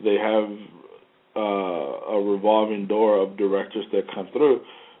 They have a revolving door of directors that come through,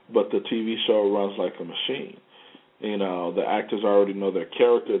 but the TV show runs like a machine. The actors already know their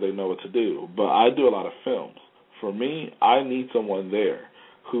character, they know what to do. But I do a lot of films. For me, I need someone there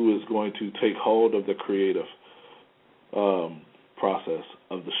who is going to take hold of the creative process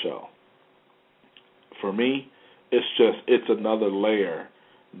of the show. For me, it's another layer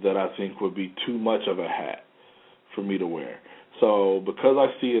that I think would be too much of a hat for me to wear. So because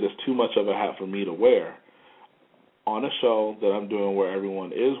I see it as too much of a hat for me to wear, on a show that I'm doing where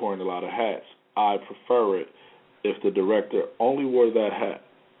everyone is wearing a lot of hats, I prefer it if the director only wore that hat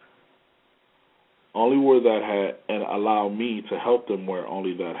and allow me to help them wear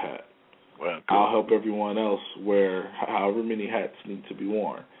only that hat. Well, cool. I'll help everyone else wear however many hats need to be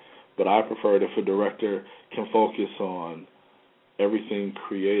worn. But I prefer it if a director can focus on everything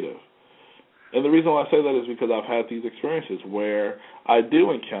creative. And the reason why I say that is because I've had these experiences where I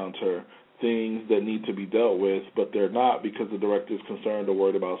do encounter things that need to be dealt with, but they're not because the director is concerned or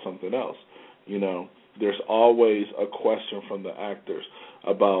worried about something else. There's always a question from the actors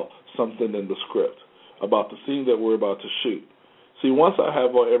about something in the script, about the scene that we're about to shoot. See, once I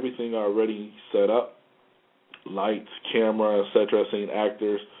have everything already set up, lights, camera, etc., scene,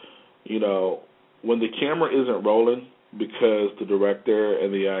 actors, when the camera isn't rolling because the director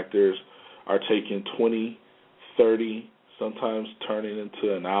and the actors are taking 20, 30, sometimes turning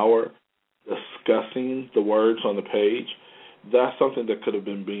into an hour, discussing the words on the page, that's something that could have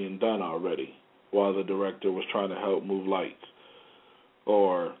been being done already while the director was trying to help move lights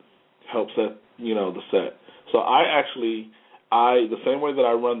or help set, the set. So the same way that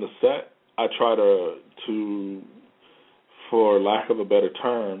I run the set, I try to, for lack of a better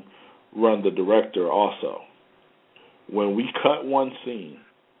term, run the director also. When we cut one scene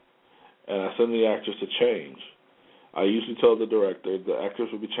and I send the actors to change, I usually tell the director the actors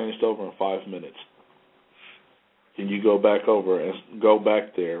will be changed over in 5 minutes. Can you go back over and go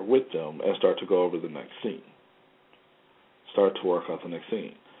back there with them and start to go over the next scene? Start to work out the next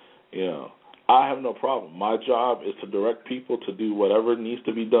scene. I have no problem. My job is to direct people to do whatever needs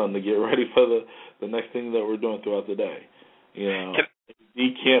to be done to get ready for the next thing that we're doing throughout the day. You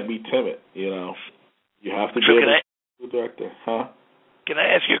can't be timid. You have to be able to be the director, huh? Can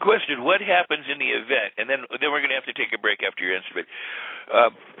I ask you a question? What happens in the event? And then we're going to have to take a break after your answer. But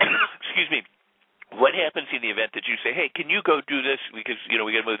excuse me. What happens in the event that you say, "Hey, can you go do this because we got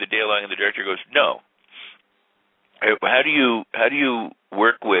to move the day along," and the director goes, "No." How do you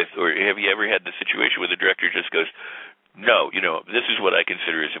work with, or have you ever had the situation where the director just goes, no, this is what I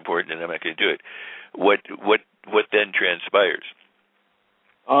consider is important, and I'm not going to do it. What then transpires?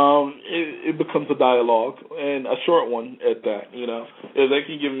 It becomes a dialogue, and a short one at that. If they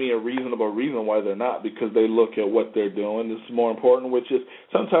can give me a reasonable reason why they're not, because they look at what they're doing, this is more important. Which is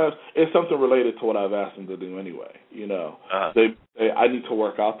sometimes it's something related to what I've asked them to do anyway. I need to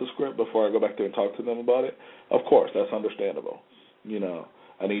work out the script before I go back there and talk to them about it. Of course, that's understandable.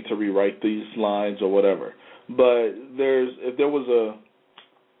 I need to rewrite these lines or whatever. But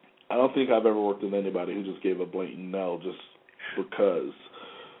I don't think I've ever worked with anybody who just gave a blatant no just because.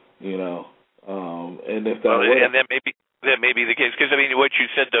 And if that may be the case, because what you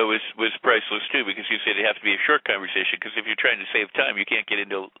said though was priceless too, because you said it has to be a short conversation, because if you're trying to save time, you can't get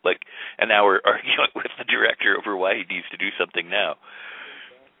into like an hour arguing with the director over why he needs to do something now.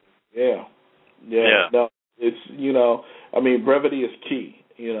 Yeah. No, it's brevity is key,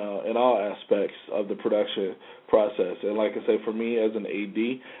 in all aspects of the production process. And like I say, for me as an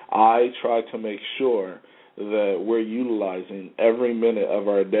AD, I try to make sure that we're utilizing every minute of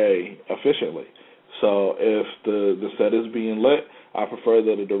our day efficiently. So if the set is being lit, I prefer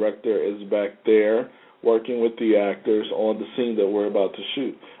that the director is back there working with the actors on the scene that we're about to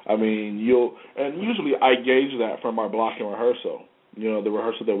shoot. Usually I gauge that from our blocking rehearsal, the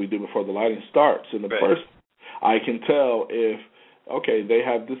rehearsal that we do before the lighting starts. And first, I can tell if, okay, they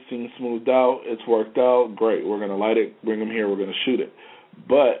have this scene smoothed out, it's worked out, great, we're going to light it, bring them here, we're going to shoot it.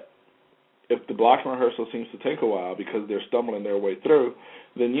 But if the blocking rehearsal seems to take a while because they're stumbling their way through,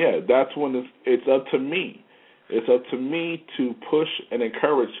 then that's when it's up to me. It's up to me to push and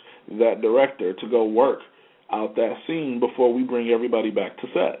encourage that director to go work out that scene before we bring everybody back to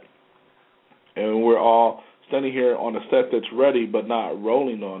set. And we're all standing here on a set that's ready but not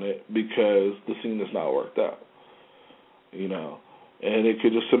rolling on it because the scene is not worked out. And it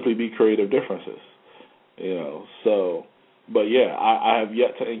could just simply be creative differences. But I have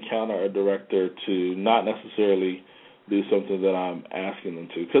yet to encounter a director to not necessarily do something that I'm asking them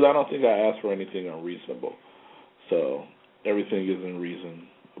to, because I don't think I ask for anything unreasonable. So everything is in reason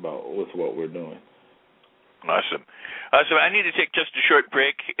with what we're doing. Awesome. I need to take just a short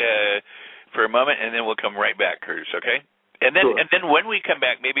break for a moment, and then we'll come right back, Curtis. Okay? And then, Sure. And then when we come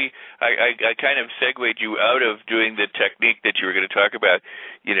back, maybe I kind of segued you out of doing the technique that you were going to talk about,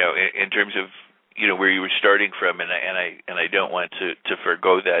 in terms of where you were starting from, and I don't want to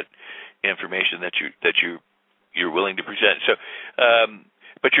forgo that information that you're willing to present. So,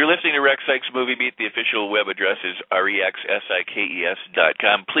 but you're listening to Rex Sikes Movie Beat. The official web address is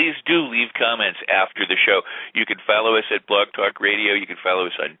rexsikes.com. Please do leave comments after the show. You can follow us at Blog Talk Radio. You can follow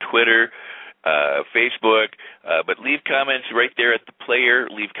us on Twitter, Facebook, but leave comments right there at the player.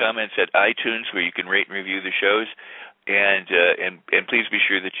 Leave comments at iTunes where you can rate and review the shows, and please be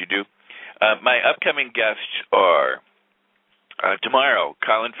sure that you do. My upcoming guests are tomorrow,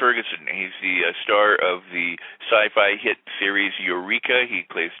 Colin Ferguson. He's the star of the sci-fi hit series Eureka. He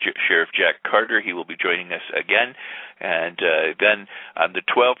plays Sheriff Jack Carter. He will be joining us again. And then on the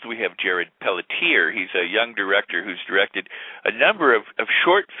 12th, we have Jared Pelletier. He's a young director who's directed a number of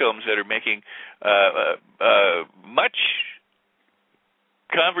short films that are making much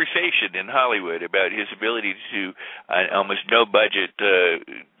conversation in Hollywood about his ability to, almost no budget,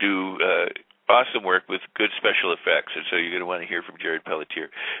 do awesome work with good special effects, and so you're going to want to hear from Jared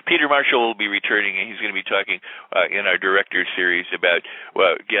Pelletier. Peter Marshall will be returning, and he's going to be talking in our director series about,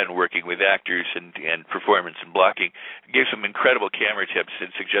 again, working with actors and performance and blocking. He gave some incredible camera tips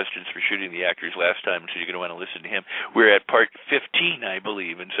and suggestions for shooting the actors last time, so you're going to want to listen to him. We're at part 15, I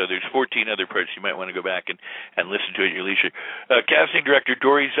believe, and so there's 14 other parts you might want to go back and listen to at your leisure. Casting director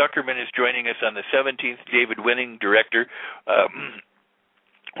Dory Zuckerman is joining us on the 17th. David Winning, director,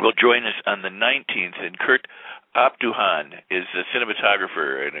 will join us on the 19th, and Kurt Abduhan is a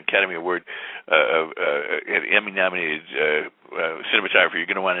cinematographer, an Academy Award, Emmy-nominated cinematographer. You're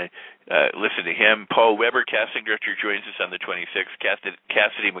going to want to listen to him. Paul Weber, casting director, joins us on the 26th.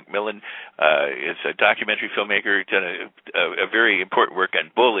 Cassidy McMillan is a documentary filmmaker, done a very important work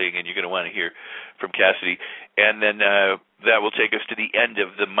on bullying, and you're going to want to hear from Cassidy. And then that will take us to the end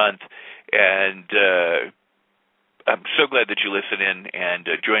of the month, and I'm so glad that you listen in and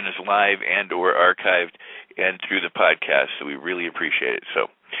join us live and or archived and through the podcast. So we really appreciate it. So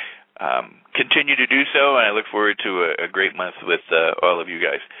continue to do so, and I look forward to a great month with all of you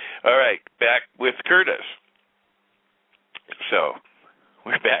guys. All right, back with Curtis. So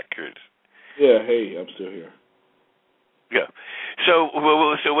we're back, Curtis. Yeah, hey, I'm still here. Yeah. So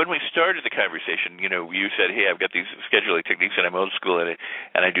when we started the conversation, you said, "Hey, I've got these scheduling techniques, and I'm old school in it,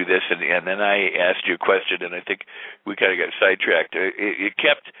 and I do this," and then I asked you a question, and I think we kind of got sidetracked. It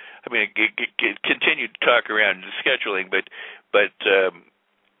continued to talk around scheduling, but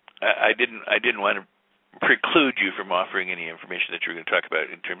I didn't want to preclude you from offering any information that you were going to talk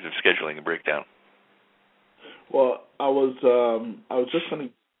about in terms of scheduling and breakdown. Well, I was just going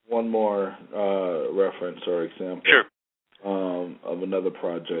to one more reference or example. Sure. Of another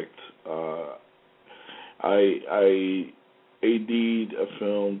project. I AD'd a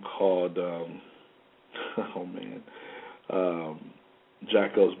film called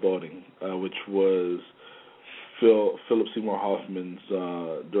Jack Goes Boating, which was Philip Seymour Hoffman's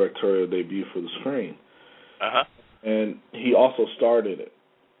directorial debut for the screen. Uh-huh. And he also starred in it.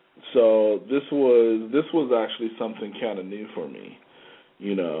 So this was actually something kind of new for me.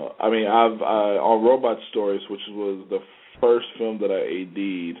 I've on Robot Stories, which was the first film that I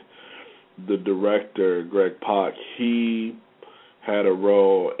AD'd, the director, Greg Pak, he had a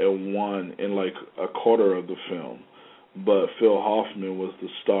role and won in like a quarter of the film. But Phil Hoffman was the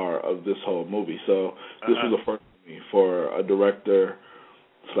star of this whole movie. So this was the first for me for a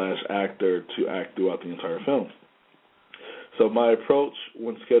director/actor to act throughout the entire film. So my approach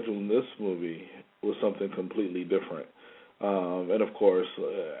when scheduling this movie was something completely different. And of course,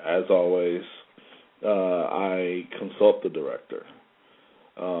 as always, I consult the director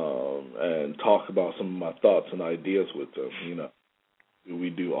and talk about some of my thoughts and ideas with them. Do we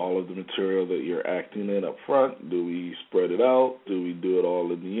do all of the material that you're acting in up front? Do we spread it out? Do we do it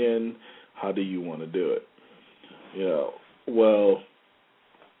all in the end? How do you want to do it? Well,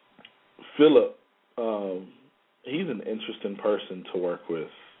 Philip, he's an interesting person to work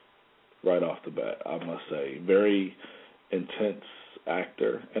with right off the bat, I must say. Very intense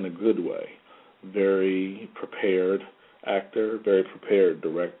actor in a good way. Very prepared actor, very prepared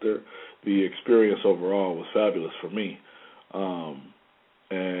director. The experience overall was fabulous for me.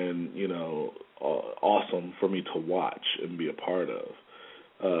 And, awesome for me to watch and be a part of.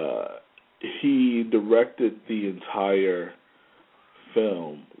 He directed the entire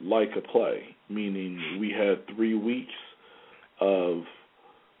film like a play, meaning we had 3 weeks of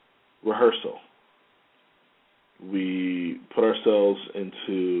rehearsal. We put ourselves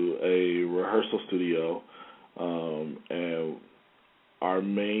into a rehearsal studio, and our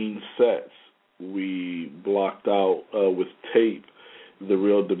main sets, we blocked out with tape the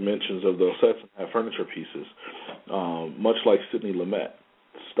real dimensions of those sets and had furniture pieces, much like Sidney Lumet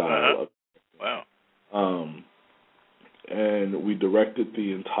style. Wow. And we directed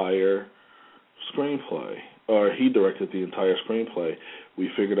the entire screenplay, or he directed the entire screenplay. We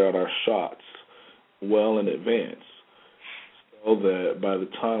figured out our shots well in advance so that by the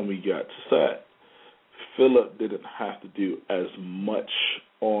time we got to set, Philip didn't have to do as much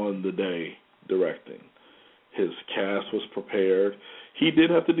on the day directing. His cast was prepared. He did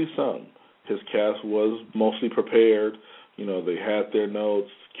have to do some. His cast was mostly prepared. They had their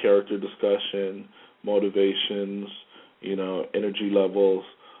notes, character discussion, motivations, energy levels,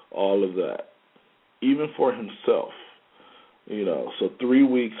 all of that. Even for himself, so 3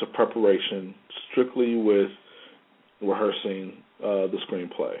 weeks of preparation strictly with rehearsing the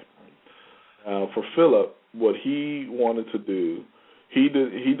screenplay. For Philip, what he wanted to do, he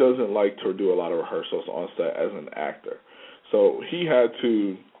doesn't like to do a lot of rehearsals on set as an actor. So he had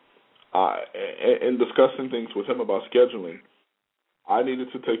to, in discussing things with him about scheduling, I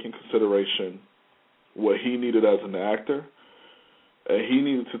needed to take in consideration what he needed as an actor, and he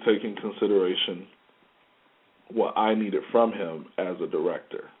needed to take in consideration what I needed from him as a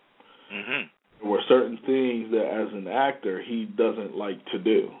director. Mm-hmm. There were certain things that as an actor he doesn't like to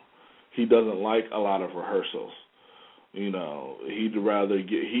do. He doesn't like a lot of rehearsals. He'd rather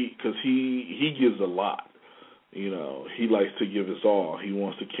because he gives a lot. He likes to give his all. He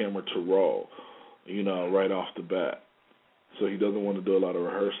wants the camera to roll, right off the bat. So he doesn't want to do a lot of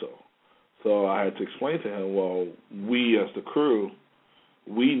rehearsal. So I had to explain to him, well, we as the crew,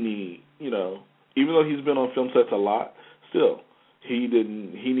 we need, even though he's been on film sets a lot, still, he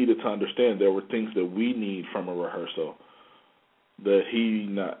needed to understand there were things that we need from a rehearsal that he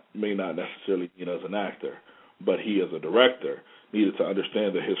may not necessarily need as an actor, but he as a director needed to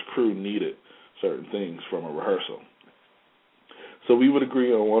understand that his crew needed certain things from a rehearsal. So we would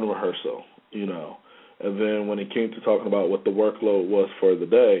agree on one rehearsal, and then when it came to talking about what the workload was for the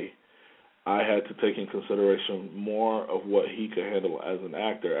day, I had to take in consideration more of what he could handle as an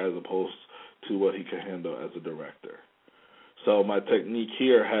actor as opposed to what he could handle as a director. So my technique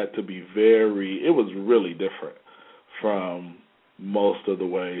here had to be it was really different from most of the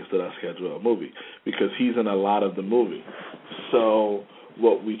ways that I schedule a movie because he's in a lot of the movie. So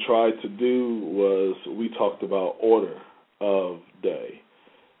what we tried to do was we talked about order of day.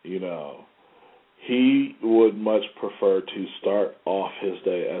 He would much prefer to start off his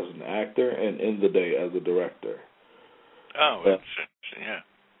day as an actor and end the day as a director. Oh, interesting, yeah.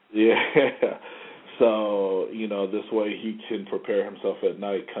 Yeah. So, this way he can prepare himself at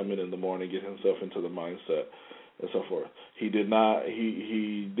night, come in the morning, get himself into the mindset and so forth. He didn't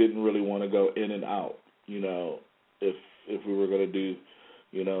really want to go in and out. If we were going to do,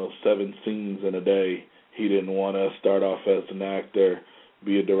 7 scenes in a day, he didn't want to start off as an actor,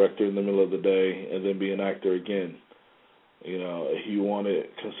 be a director in the middle of the day, and then be an actor again. He wanted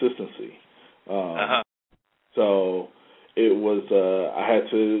consistency. So it was, I had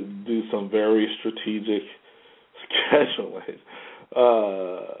to do some very strategic scheduling,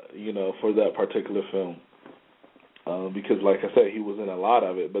 for that particular film. Because, like I said, he was in a lot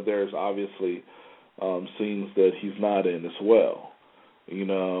of it, but there's obviously scenes that he's not in as well.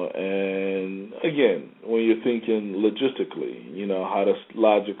 And again, when you're thinking logistically, how to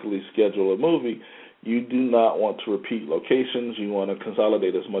logically schedule a movie, you do not want to repeat locations. You want to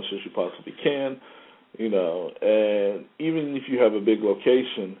consolidate as much as you possibly can, and even if you have a big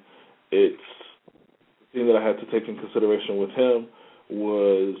location, the thing that I had to take in consideration with him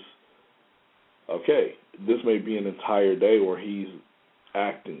was, okay, this may be an entire day where he's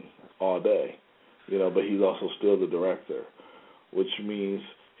acting all day, but he's also still the director, which means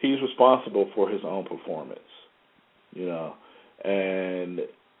he's responsible for his own performance, and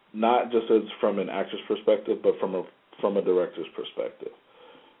not just as from an actor's perspective, but from a director's perspective,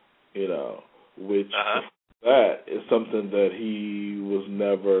 which that is something that he was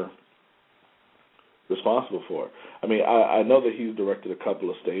never responsible for. I mean, I know that he's directed a couple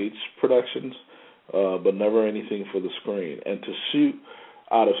of stage productions, but never anything for the screen. And to shoot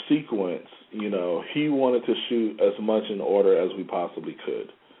out of sequence, he wanted to shoot as much in order as we possibly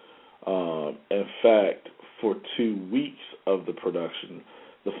could. In fact, for 2 weeks of the production,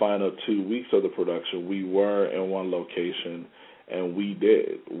 the final 2 weeks of the production, we were in one location, and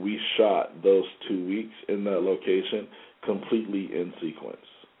we shot those 2 weeks in that location completely in sequence.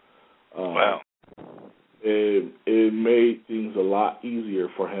 Wow. It made things a lot easier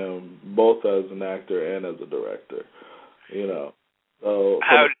for him, both as an actor and as a director. So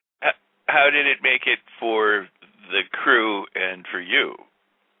how did it make it for the crew and for you?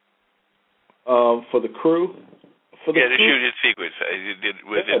 For the crew, to shoot his sequence.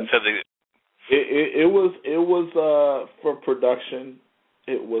 Was it something that... It was for production.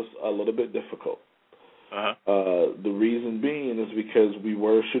 It was a little bit difficult. The reason being is because we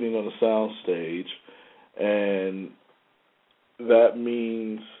were shooting on a sound stage, and that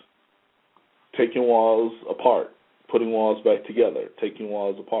means taking walls apart, putting walls back together, taking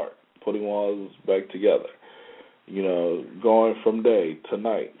walls apart, putting walls back together. Going from day to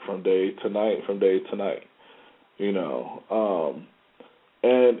night, from day to night, from day to night.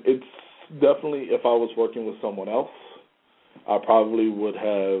 And it's definitely, if I was working with someone else, I probably would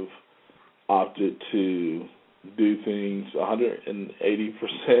have opted to do things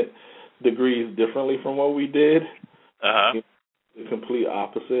 180% degrees differently from what we did. The complete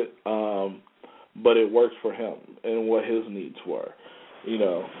opposite. But it worked for him and what his needs were.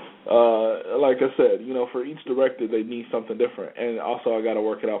 Like I said, for each director, they need something different. And also, I got to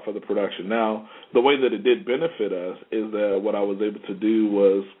work it out for the production. Now, the way that it did benefit us is that what I was able to do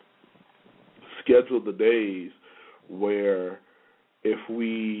was schedule the days where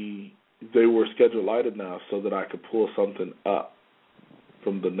they were scheduled light enough so that I could pull something up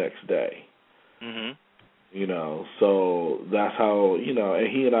from the next day. So that's how, and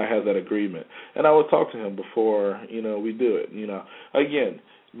he and I had that agreement. And I would talk to him before, we do it. Again,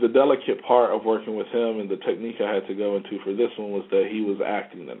 the delicate part of working with him and the technique I had to go into for this one was that he was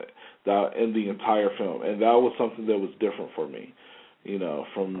acting in it, in the entire film. And that was something that was different for me,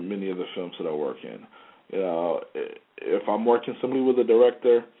 from many of the films that I work in. If I'm working somebody with a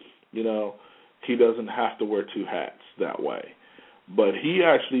director, he doesn't have to wear two hats that way. But he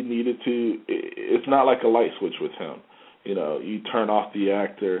actually needed to, it's not like a light switch with him. You turn off the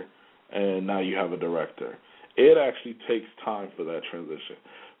actor and now you have a director. It actually takes time for that transition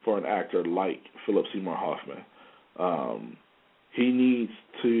for an actor like Philip Seymour Hoffman. He needs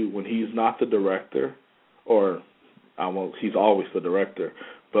to, when he's not the director, he's always the director,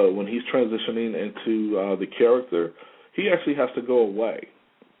 but when he's transitioning into the character, he actually has to go away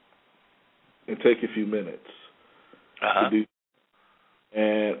and take a few minutes to do.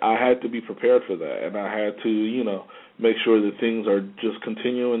 And I had to be prepared for that, and I had to, make sure that things are just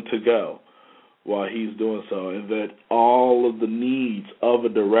continuing to go while he's doing so, and that all of the needs of a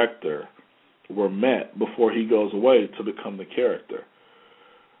director were met before he goes away to become the character.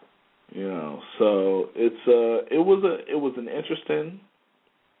 So it was an interesting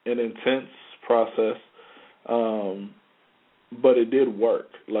and intense process, but it did work.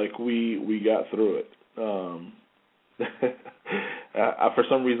 Like we got through it. For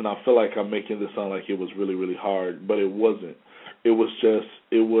some reason, I feel like I'm making this sound like it was really, really hard, but it wasn't. It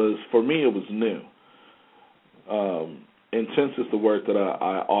was for me. It was new. Intense is the word that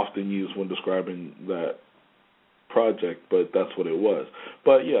I often use when describing that project, but that's what it was.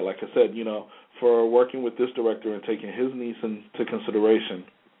 But yeah, like I said, for working with this director and taking his needs into consideration,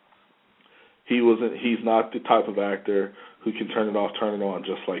 he's not the type of actor who can turn it off, turn it on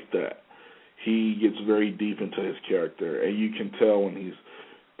just like that. He gets very deep into his character, and you can tell when he's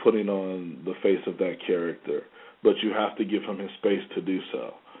putting on the face of that character, but you have to give him his space to do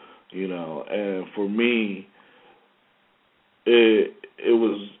so, and for me, it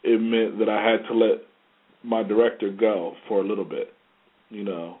meant that I had to let my director go for a little bit, and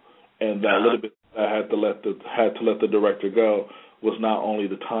that little bit I had to let the director go was not only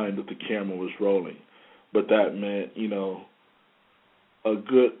the time that the camera was rolling, but that meant, a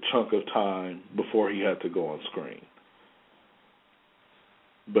good chunk of time before he had to go on screen.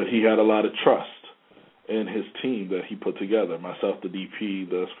 But he had a lot of trust in his team that he put together, myself, the DP,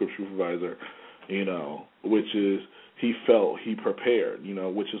 the script supervisor, which is he felt he prepared,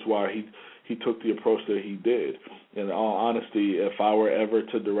 which is why he took the approach that he did. In all honesty, if I were ever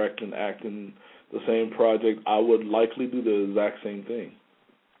to direct and act in the same project, I would likely do the exact same thing.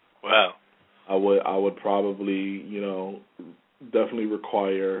 Wow. I would probably, definitely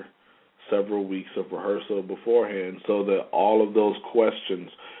require several weeks of rehearsal beforehand so that all of those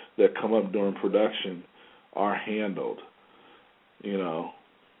questions that come up during production are handled,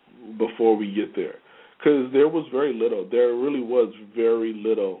 before we get there. Because there really was very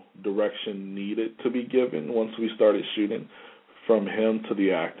little direction needed to be given once we started shooting from him to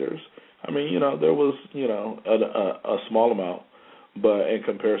the actors. I mean, there was, a small amount, but in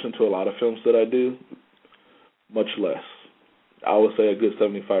comparison to a lot of films that I do, much less. I would say a good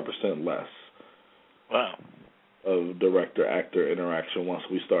 75% less. Wow. Of director-actor interaction once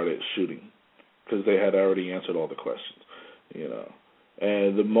we started shooting, because they had already answered all the questions,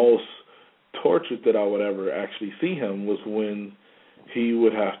 And the most tortured that I would ever actually see him was when he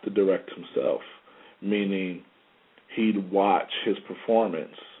would have to direct himself, meaning he'd watch his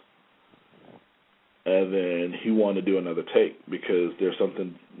performance and then he wanted to do another take because there's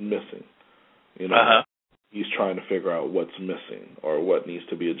something missing. He's trying to figure out what's missing or what needs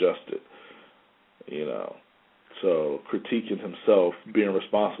to be adjusted. So critiquing himself, being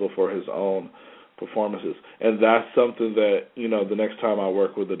responsible for his own performances. And that's something that, the next time I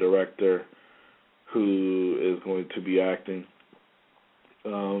work with a director who is going to be acting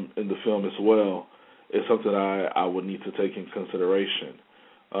in the film as well, is something I would need to take in consideration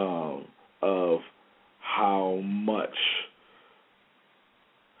of how much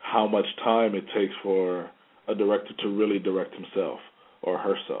time it takes for a director to really direct himself or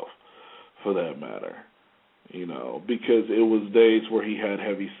herself, for that matter. Because it was days where he had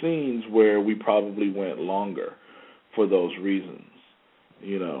heavy scenes where we probably went longer for those reasons.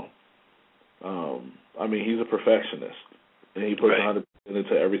 I mean, he's a perfectionist, and he puts 100%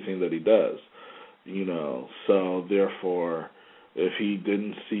 into everything that he does. So therefore, if he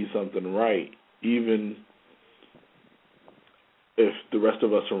didn't see something right, even if the rest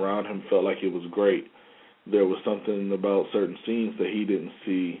of us around him felt like it was great, there was something about certain scenes that he didn't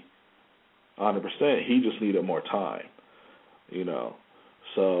see 100%. He just needed more time,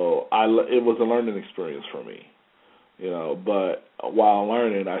 So it was a learning experience for me, But while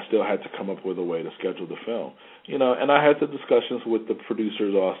learning, I still had to come up with a way to schedule the film, And I had the discussions with the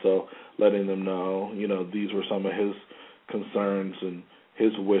producers also, letting them know, these were some of his concerns and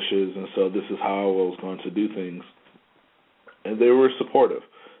his wishes, and so this is how I was going to do things. And they were supportive.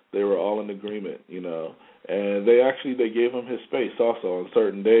 They were all in agreement, And they gave him his space also. On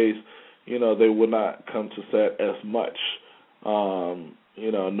certain days, they would not come to set as much, knowing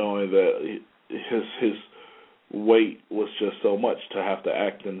that his weight was just so much to have to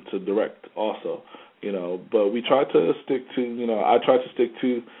act and to direct also, But we tried to stick to, I tried to stick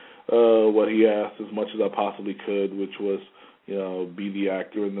to what he asked as much as I possibly could, which was, be the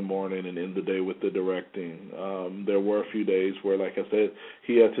actor in the morning and end the day with the directing. There were a few days where, like I said,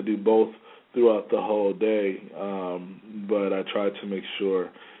 he had to do both throughout the whole day, but I tried to make sure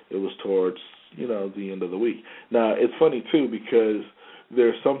it was towards, the end of the week. Now, it's funny, too, because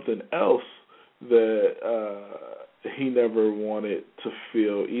there's something else that he never wanted to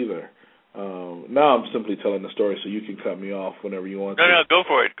feel either. Now I'm simply telling the story, so you can cut me off whenever you want No, to. no, go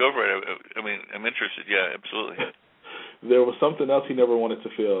for it. Go for it. I mean, I'm interested. Yeah, absolutely. There was something else he never wanted to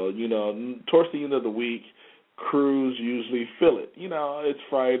feel. Towards the end of the week, crews usually feel it. It's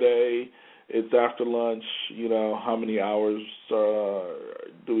Friday, it's after lunch. How many hours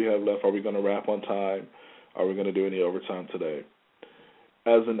do we have left? Are we going to wrap on time? Are we going to do any overtime today?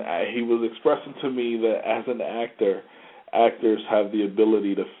 He was expressing to me that as an actor, actors have the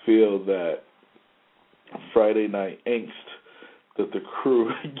ability to feel that Friday night angst that the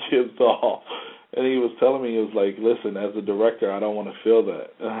crew gives off. And he was telling me, he was like, listen, as a director, I don't want to feel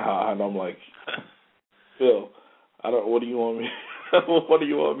that. And I'm like, Phil, what do you want me what do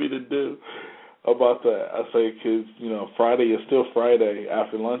you want me to do about that? I say, because, Friday is still Friday.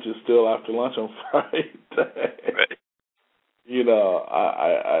 After lunch is still after lunch on Friday. Right.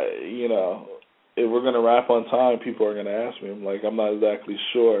 If we're going to wrap on time, people are going to ask me. I'm like, I'm not exactly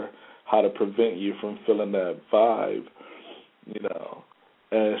sure how to prevent you from feeling that vibe,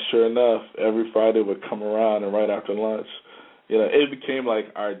 And sure enough, every Friday would come around, and right after lunch, it became like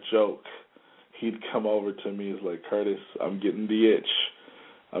our joke. He'd come over to me, he's like, Curtis, I'm getting the itch.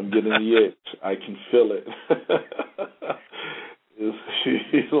 I can feel it.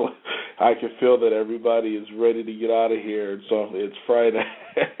 I can feel that everybody is ready to get out of here, and so it's Friday.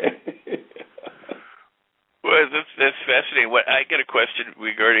 Well, that's fascinating. I got a question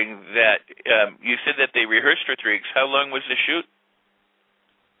regarding that. You said that they rehearsed for 3 weeks. How long was the shoot?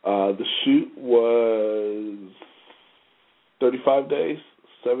 The shoot was 35 days,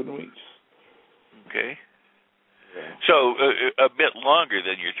 7 weeks. Okay. Yeah. So a bit longer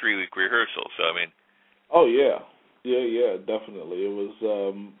than your 3-week rehearsal. So I mean. Oh yeah, definitely. It was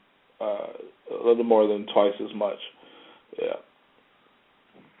a little more than twice as much.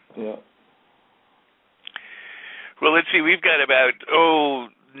 Yeah. Well, let's see. We've got about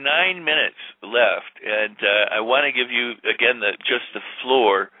 9 minutes left, and I want to give you again just the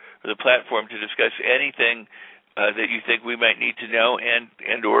floor or the platform to discuss anything that you think we might need to know, and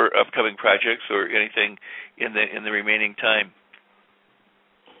or upcoming projects, or anything in the remaining time.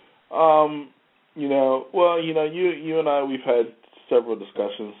 You and I, we've had several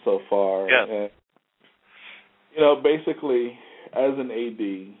discussions so far. Yeah. And, basically, as an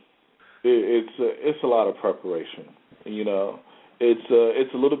AD, it's a lot of preparation.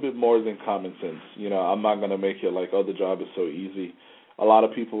 It's a little bit more than common sense. I'm not going to make it like, the job is so easy. A lot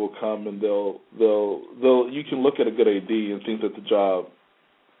of people will come and you can look at a good AD and think that the job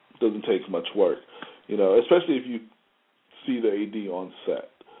doesn't take much work. Especially if you see the AD on set.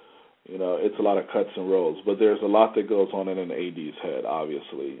 It's a lot of cuts and rolls, but there's a lot that goes on in an AD's head,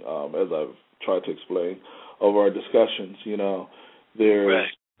 obviously, as I've tried to explain over our discussions. There's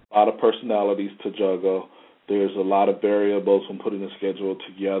a lot of personalities to juggle. There's a lot of variables when putting a schedule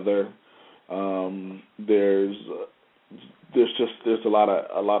together. There's a lot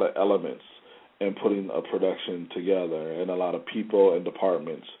of elements in putting a production together, and a lot of people and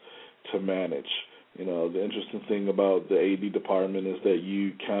departments to manage. The interesting thing about the AD department is that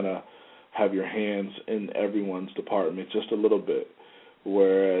you kind of have your hands in everyone's department just a little bit,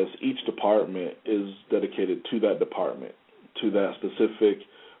 whereas each department is dedicated to that department, to that specific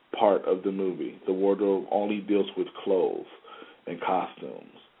part of the movie. The wardrobe only deals with clothes and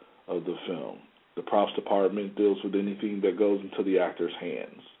costumes of the film. The props department deals with anything that goes into the actor's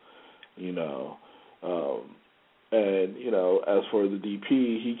hands, as for the DP,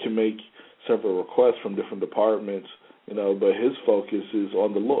 he can make several requests from different departments, but his focus is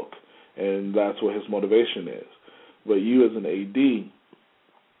on the look, and that's what his motivation is. But you as an AD,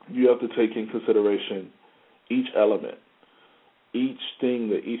 you have to take in consideration each element, each thing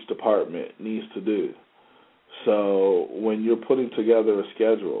that each department needs to do. So when you're putting together a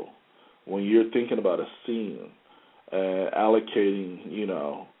schedule, when you're thinking about a scene and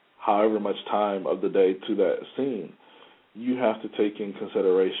allocating, however much time of the day to that scene, you have to take in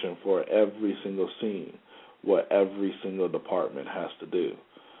consideration for every single scene what every single department has to do.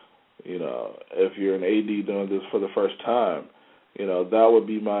 If you're an AD doing this for the first time, that would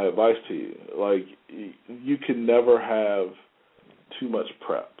be my advice to you. Like, you can never have too much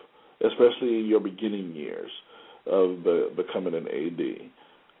prep, especially in your beginning years of becoming an AD.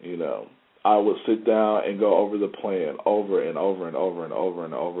 I would sit down and go over the plan over and over and over and over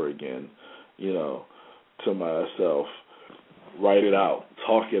and over again, to myself. Write it out,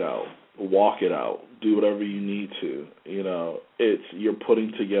 talk it out, walk it out, do whatever you need to. You're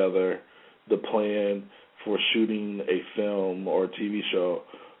putting together the plan for shooting a film or a TV show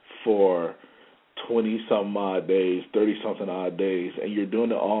for 20-something odd days, 30-something odd days, and you're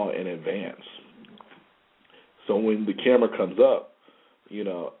doing it all in advance. So when the camera comes up,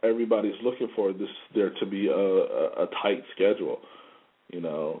 everybody's looking for there to be a tight schedule.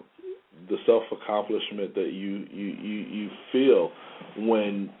 The self-accomplishment that you feel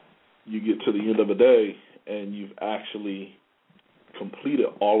when you get to the end of a day and you've actually completed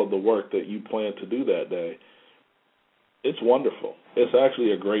all of the work that you planned to do that day, it's wonderful. It's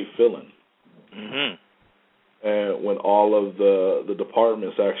actually a great feeling. Mm-hmm. And when all of the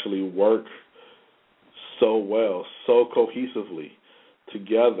departments actually work so well, so cohesively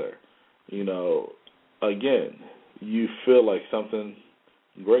together, again, you feel like something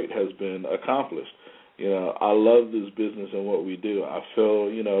great has been accomplished. I love this business and what we do. I feel,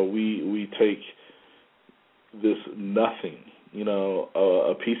 we take this nothing,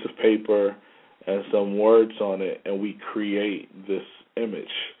 a piece of paper and some words on it, and we create this image,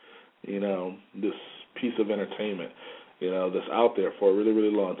 this piece of entertainment, that's out there for a really,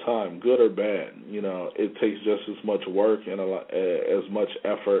 really long time, good or bad. It takes just as much work and as much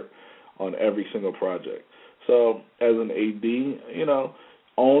effort on every single project. So as an AD,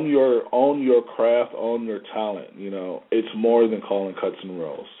 own your craft, own your talent. It's more than calling cuts and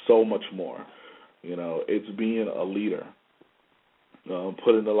rolls. So much more. It's being a leader,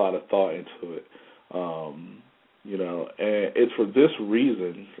 putting a lot of thought into it. And it's for this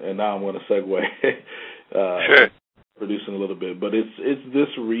reason. And now I'm going to segue, sure, producing a little bit. But it's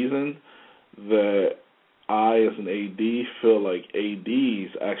this reason that I, as an AD, feel like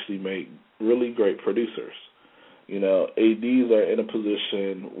ADs actually make really great producers. ADs are in a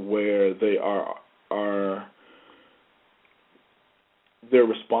position where they they're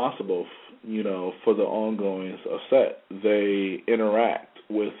responsible, for the ongoings of set. They interact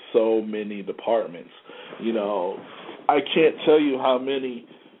with so many departments. I can't tell you how many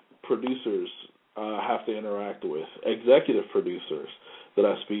producers I have to interact with, executive producers that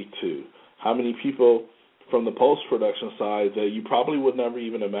I speak to, how many people from the post-production side that you probably would never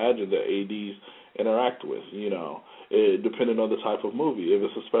even imagine that ADs interact with, depending on the type of movie. If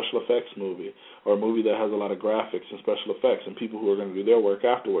it's a special effects movie or a movie that has a lot of graphics and special effects and people who are going to do their work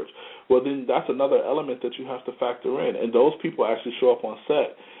afterwards, well, then that's another element that you have to factor in. And those people actually show up on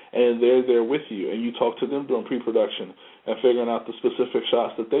set, and they're there with you, and you talk to them during pre-production and figuring out the specific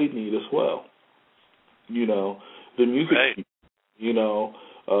shots that they need as well. The music, right.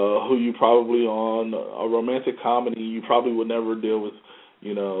 Who you probably on a romantic comedy, you probably would never deal with,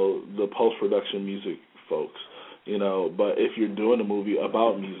 the post-production music folks, but if you're doing a movie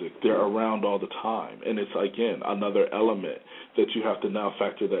about music, they're around all the time. And it's, again, another element that you have to now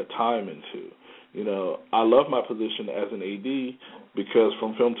factor that time into. I love my position as an AD because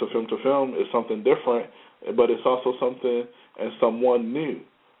from film to film to film is something different, but it's also something and someone new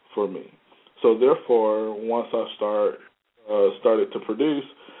for me. So therefore, once I started to produce,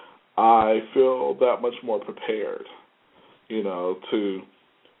 I feel that much more prepared, to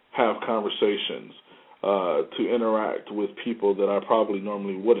have conversations, to interact with people that I probably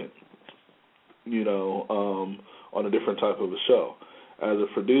normally wouldn't, on a different type of a show. As a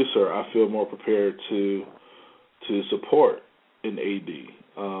producer, I feel more prepared to support an AD,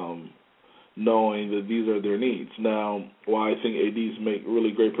 knowing that these are their needs. Now, why I think ADs make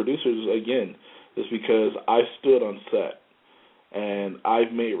really great producers, again, is because I stood on set and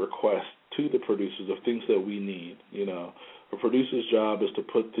I've made requests to the producers of things that we need. A producer's job is to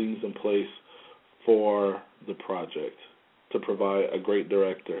put things in place for the project, to provide a great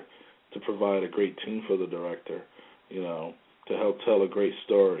director, to provide a great team for the director, to help tell a great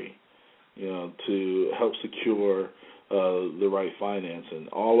story, to help secure the right financing,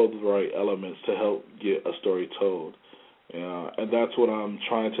 all of the right elements to help get a story told. And that's what I'm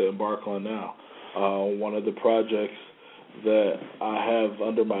trying to embark on now. One of the projects that I have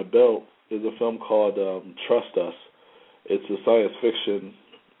under my belt is a film called Trust Us. It's a science fiction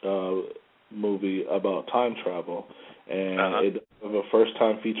movie about time travel, and it has a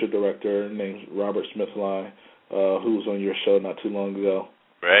first-time feature director named Robert Smithline, who was on your show not too long ago.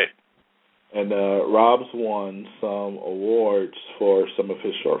 Right. And Rob's won some awards for some of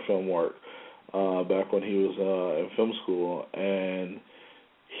his short film work back when he was in film school, and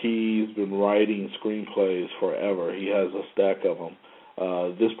he's been writing screenplays forever. He has a stack of them.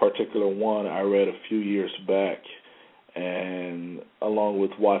 This particular one I read a few years back, and along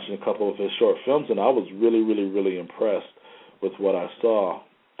with watching a couple of his short films, and I was really, really, really impressed with what I saw.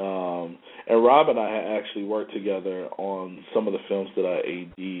 And Rob and I had actually worked together on some of the films that I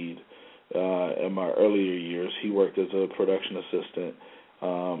AD'd in my earlier years. He worked as a production assistant,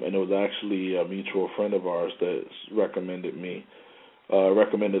 and it was actually a mutual friend of ours that recommended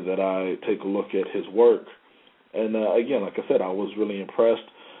that I take a look at his work. And again, like I said, I was really impressed.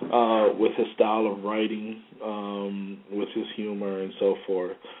 with his style of writing, with his humor and so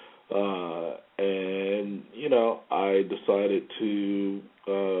forth. And, I decided to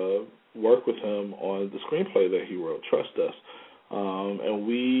work with him on the screenplay that he wrote, Trust Us. And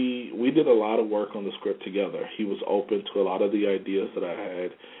we did a lot of work on the script together. He was open to a lot of the ideas that I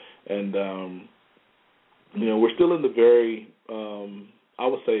had. And, we're still in the very, I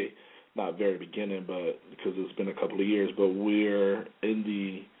would say, not very beginning, but because it's been a couple of years, but we're in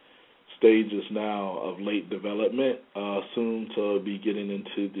the stages now of late development, soon to be getting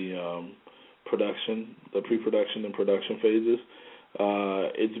into the production, the pre-production and production phases.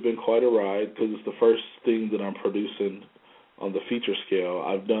 It's been quite a ride because it's the first thing that I'm producing on the feature scale.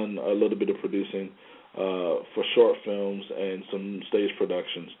 I've done a little bit of producing for short films and some stage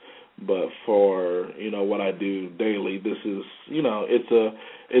productions, but for what I do daily, this is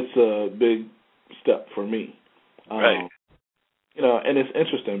it's a big step for me. Right. And it's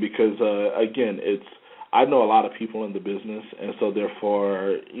interesting because again, I know a lot of people in the business, and so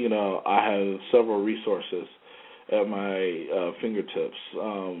therefore, I have several resources at my fingertips.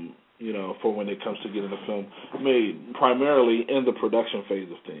 For when it comes to getting a film made, primarily in the production phase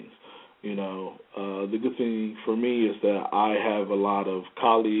of things. The good thing for me is that I have a lot of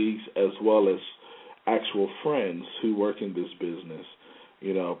colleagues as well as actual friends who work in this business.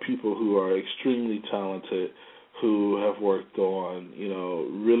 People who are extremely talented, who have worked on,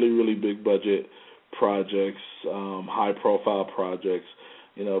 really, really big budget projects, high profile projects,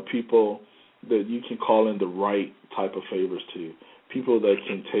 people that you can call in the right type of favors to, people that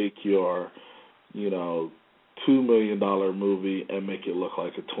can take your, $2 million movie and make it look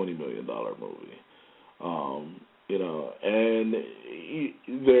like a $20 million movie. And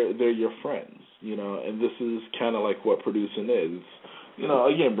they're your friends, and this is kind of like what producing is.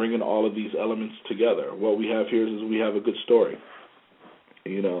 Again, bringing all of these elements together. What we have here is we have a good story.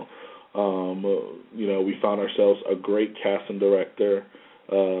 We found ourselves a great casting director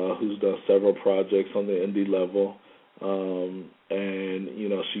who's done several projects on the indie level, and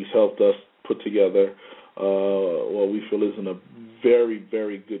she's helped us put together what we feel is a very,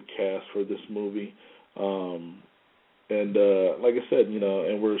 very good cast for this movie. And like I said,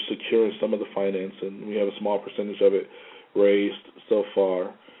 and we're securing some of the financing. We have a small percentage of it raised so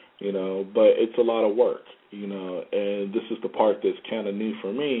far, but it's a lot of work, and this is the part that's kind of new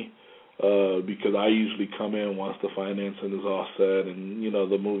for me, because I usually come in once the financing is all set and,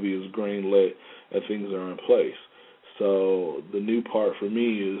 the movie is green-lit and things are in place. So the new part for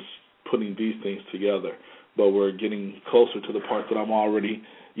me is putting these things together, but we're getting closer to the part that I'm already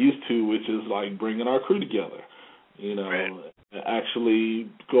used to, which is like bringing our crew together, right. Actually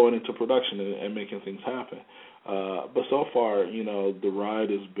going into production and making things happen. But so far, the ride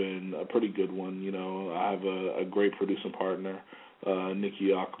has been a pretty good one. I have a great producing partner, Nikki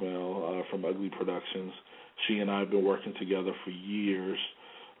Akmel from Ugly Productions. She and I have been working together for years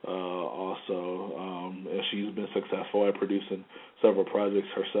also, and she's been successful at producing several projects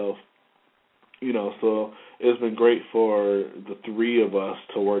herself. So it's been great for the three of us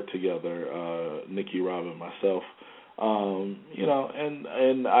to work together, Nikki, Rob, and myself.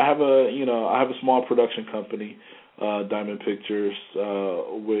 And I have a small production company, Diamond Pictures,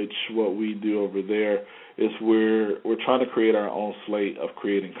 which what we do over there is we're trying to create our own slate of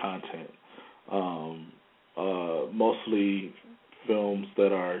creating content, mostly films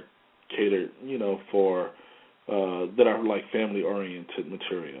that are catered, for that are like family-oriented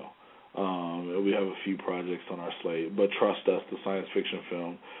material. We have a few projects on our slate, but Trust Us, the science fiction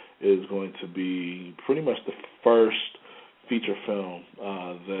film, is going to be pretty much the first feature film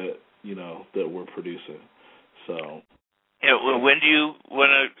that we're producing. So, when do you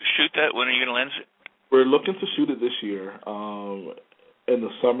want to shoot that? When are you going to lens it? We're looking to shoot it this year, in the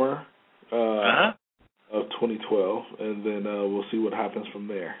summer of 2012, and then we'll see what happens from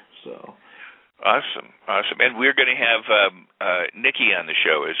there. So. Awesome. And we're going to have Nikki on the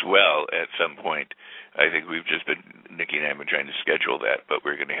show as well at some point. I think Nikki and I have been trying to schedule that, but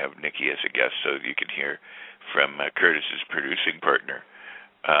we're going to have Nikki as a guest so you can hear from Curtis's producing partner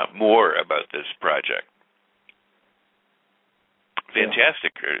more about this project.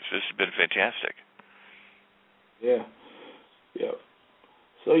 Fantastic, yeah. Curtis. This has been fantastic. Yeah.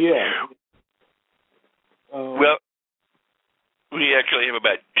 So, yeah. Well, we actually have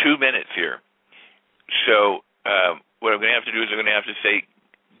about 2 minutes here. So what I'm going to have to do is I'm going to have to say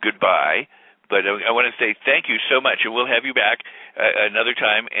goodbye, but I want to say thank you so much, and we'll have you back another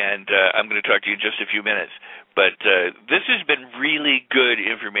time, and I'm going to talk to you in just a few minutes. But this has been really good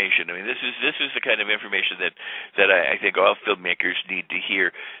information. I mean, this is the kind of information that I think all filmmakers need to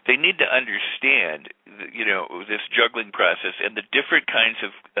hear. They need to understand, this juggling process and the different kinds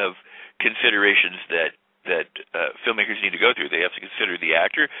of considerations that filmmakers need to go through. They have to consider the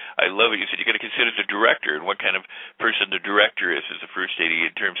actor. I love it. You said you got to consider the director and what kind of person the director is as a first AD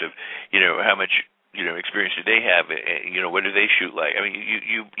in terms of how much experience do they have? What do they shoot like? I mean,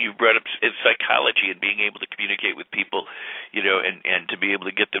 you brought up psychology and being able to communicate with people, and to be able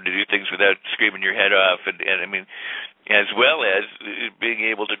to get them to do things without screaming your head off, and I mean, as well as being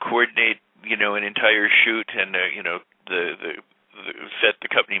able to coordinate, an entire shoot and the set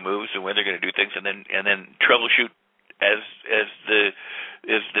the company moves and when they're going to do things, and then troubleshoot as the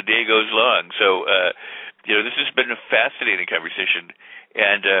day goes along. So this has been a fascinating conversation,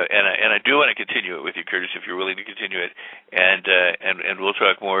 and I do want to continue it with you, Curtis, if you're willing to continue it, and we'll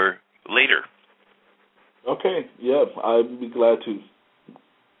talk more later. Okay, yeah, I'd be glad to.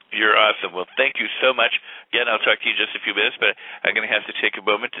 You're awesome. Well, thank you so much. Again, I'll talk to you in just a few minutes, but I'm going to have to take a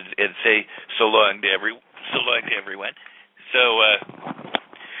moment and say so long to everyone. So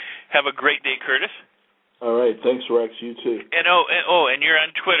have a great day, Curtis. All right, thanks, Rex. You too. And and you're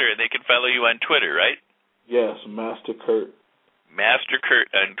on Twitter. They can follow you on Twitter, right? Yes, Master Kurt. Master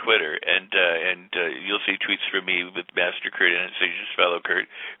Kurt on Twitter, and you'll see tweets from me with Master Kurt in it. So you just follow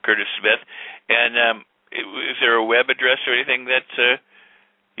Curtis Smith. And is there a web address or anything that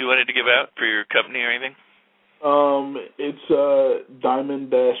you wanted to give out for your company or anything? It's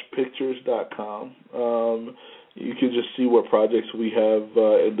diamond-pictures.com. You can just see what projects we have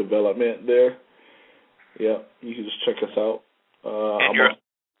in development there. Yeah, you can just check us out. I'm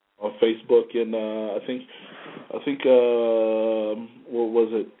on Facebook, and I think what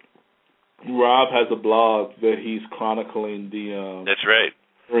was it? Rob has a blog that he's chronicling the that's right.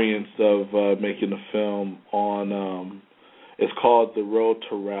 experience of making a film on. It's called The Road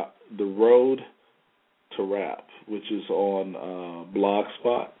to Rap, which is on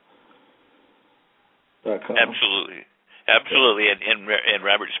Blogspot.com. Absolutely. And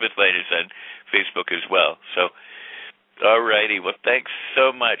Robert Smithline is on Facebook as well. So, all righty. Well, thanks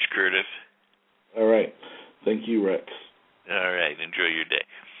so much, Curtis. All right. Thank you, Rex. All right. Enjoy your day.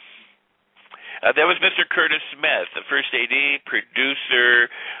 That was Mr. Curtis Smith, the first AD, producer,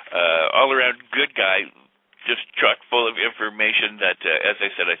 all-around good guy, just chock full of information that, as I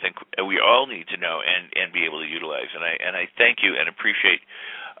said, I think we all need to know and be able to utilize. And I thank you and appreciate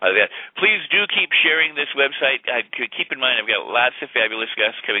that. Please do keep sharing this website. Keep in mind, I've got lots of fabulous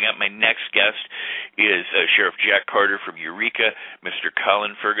guests coming up. My next guest is Sheriff Jack Carter from Eureka, Mr.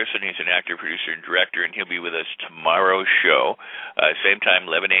 Colin Ferguson. He's an actor, producer, and director, and he'll be with us tomorrow's show, same time,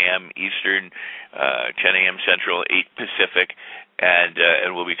 11 a.m. Eastern, 10 a.m. Central, 8 Pacific.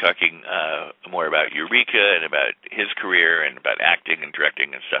 And we'll be talking more about Eureka and about his career and about acting and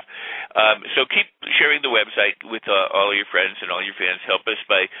directing and stuff. So keep sharing the website with all your friends and all your fans. Help us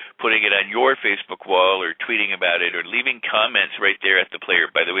by putting it on your Facebook wall or tweeting about it or leaving comments right there at the player.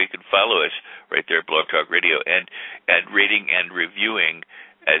 By the way, you can follow us right there at Blog Talk Radio and rating and reviewing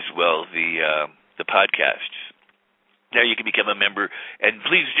as well the podcasts. Now you can become a member, and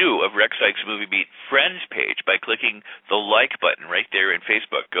please do, of Rex Sikes Movie Beat Friends page by clicking the like button right there in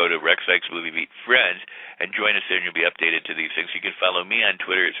Facebook. Go to Rex Sikes Movie Beat Friends and join us there, and you'll be updated to these things. You can follow me on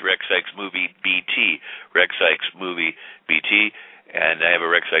Twitter. It's Rex Sikes Movie BT, Rex Sikes Movie BT, and I have a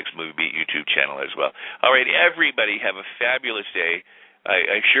Rex Sikes Movie Beat YouTube channel as well. All right, everybody have a fabulous day.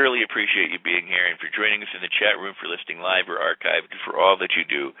 I surely appreciate you being here and for joining us in the chat room, for listening live or archived, for all that you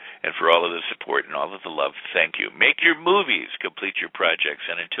do, and for all of the support and all of the love. Thank you. Make your movies, complete your projects,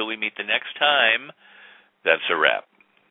 and until we meet the next time, that's a wrap.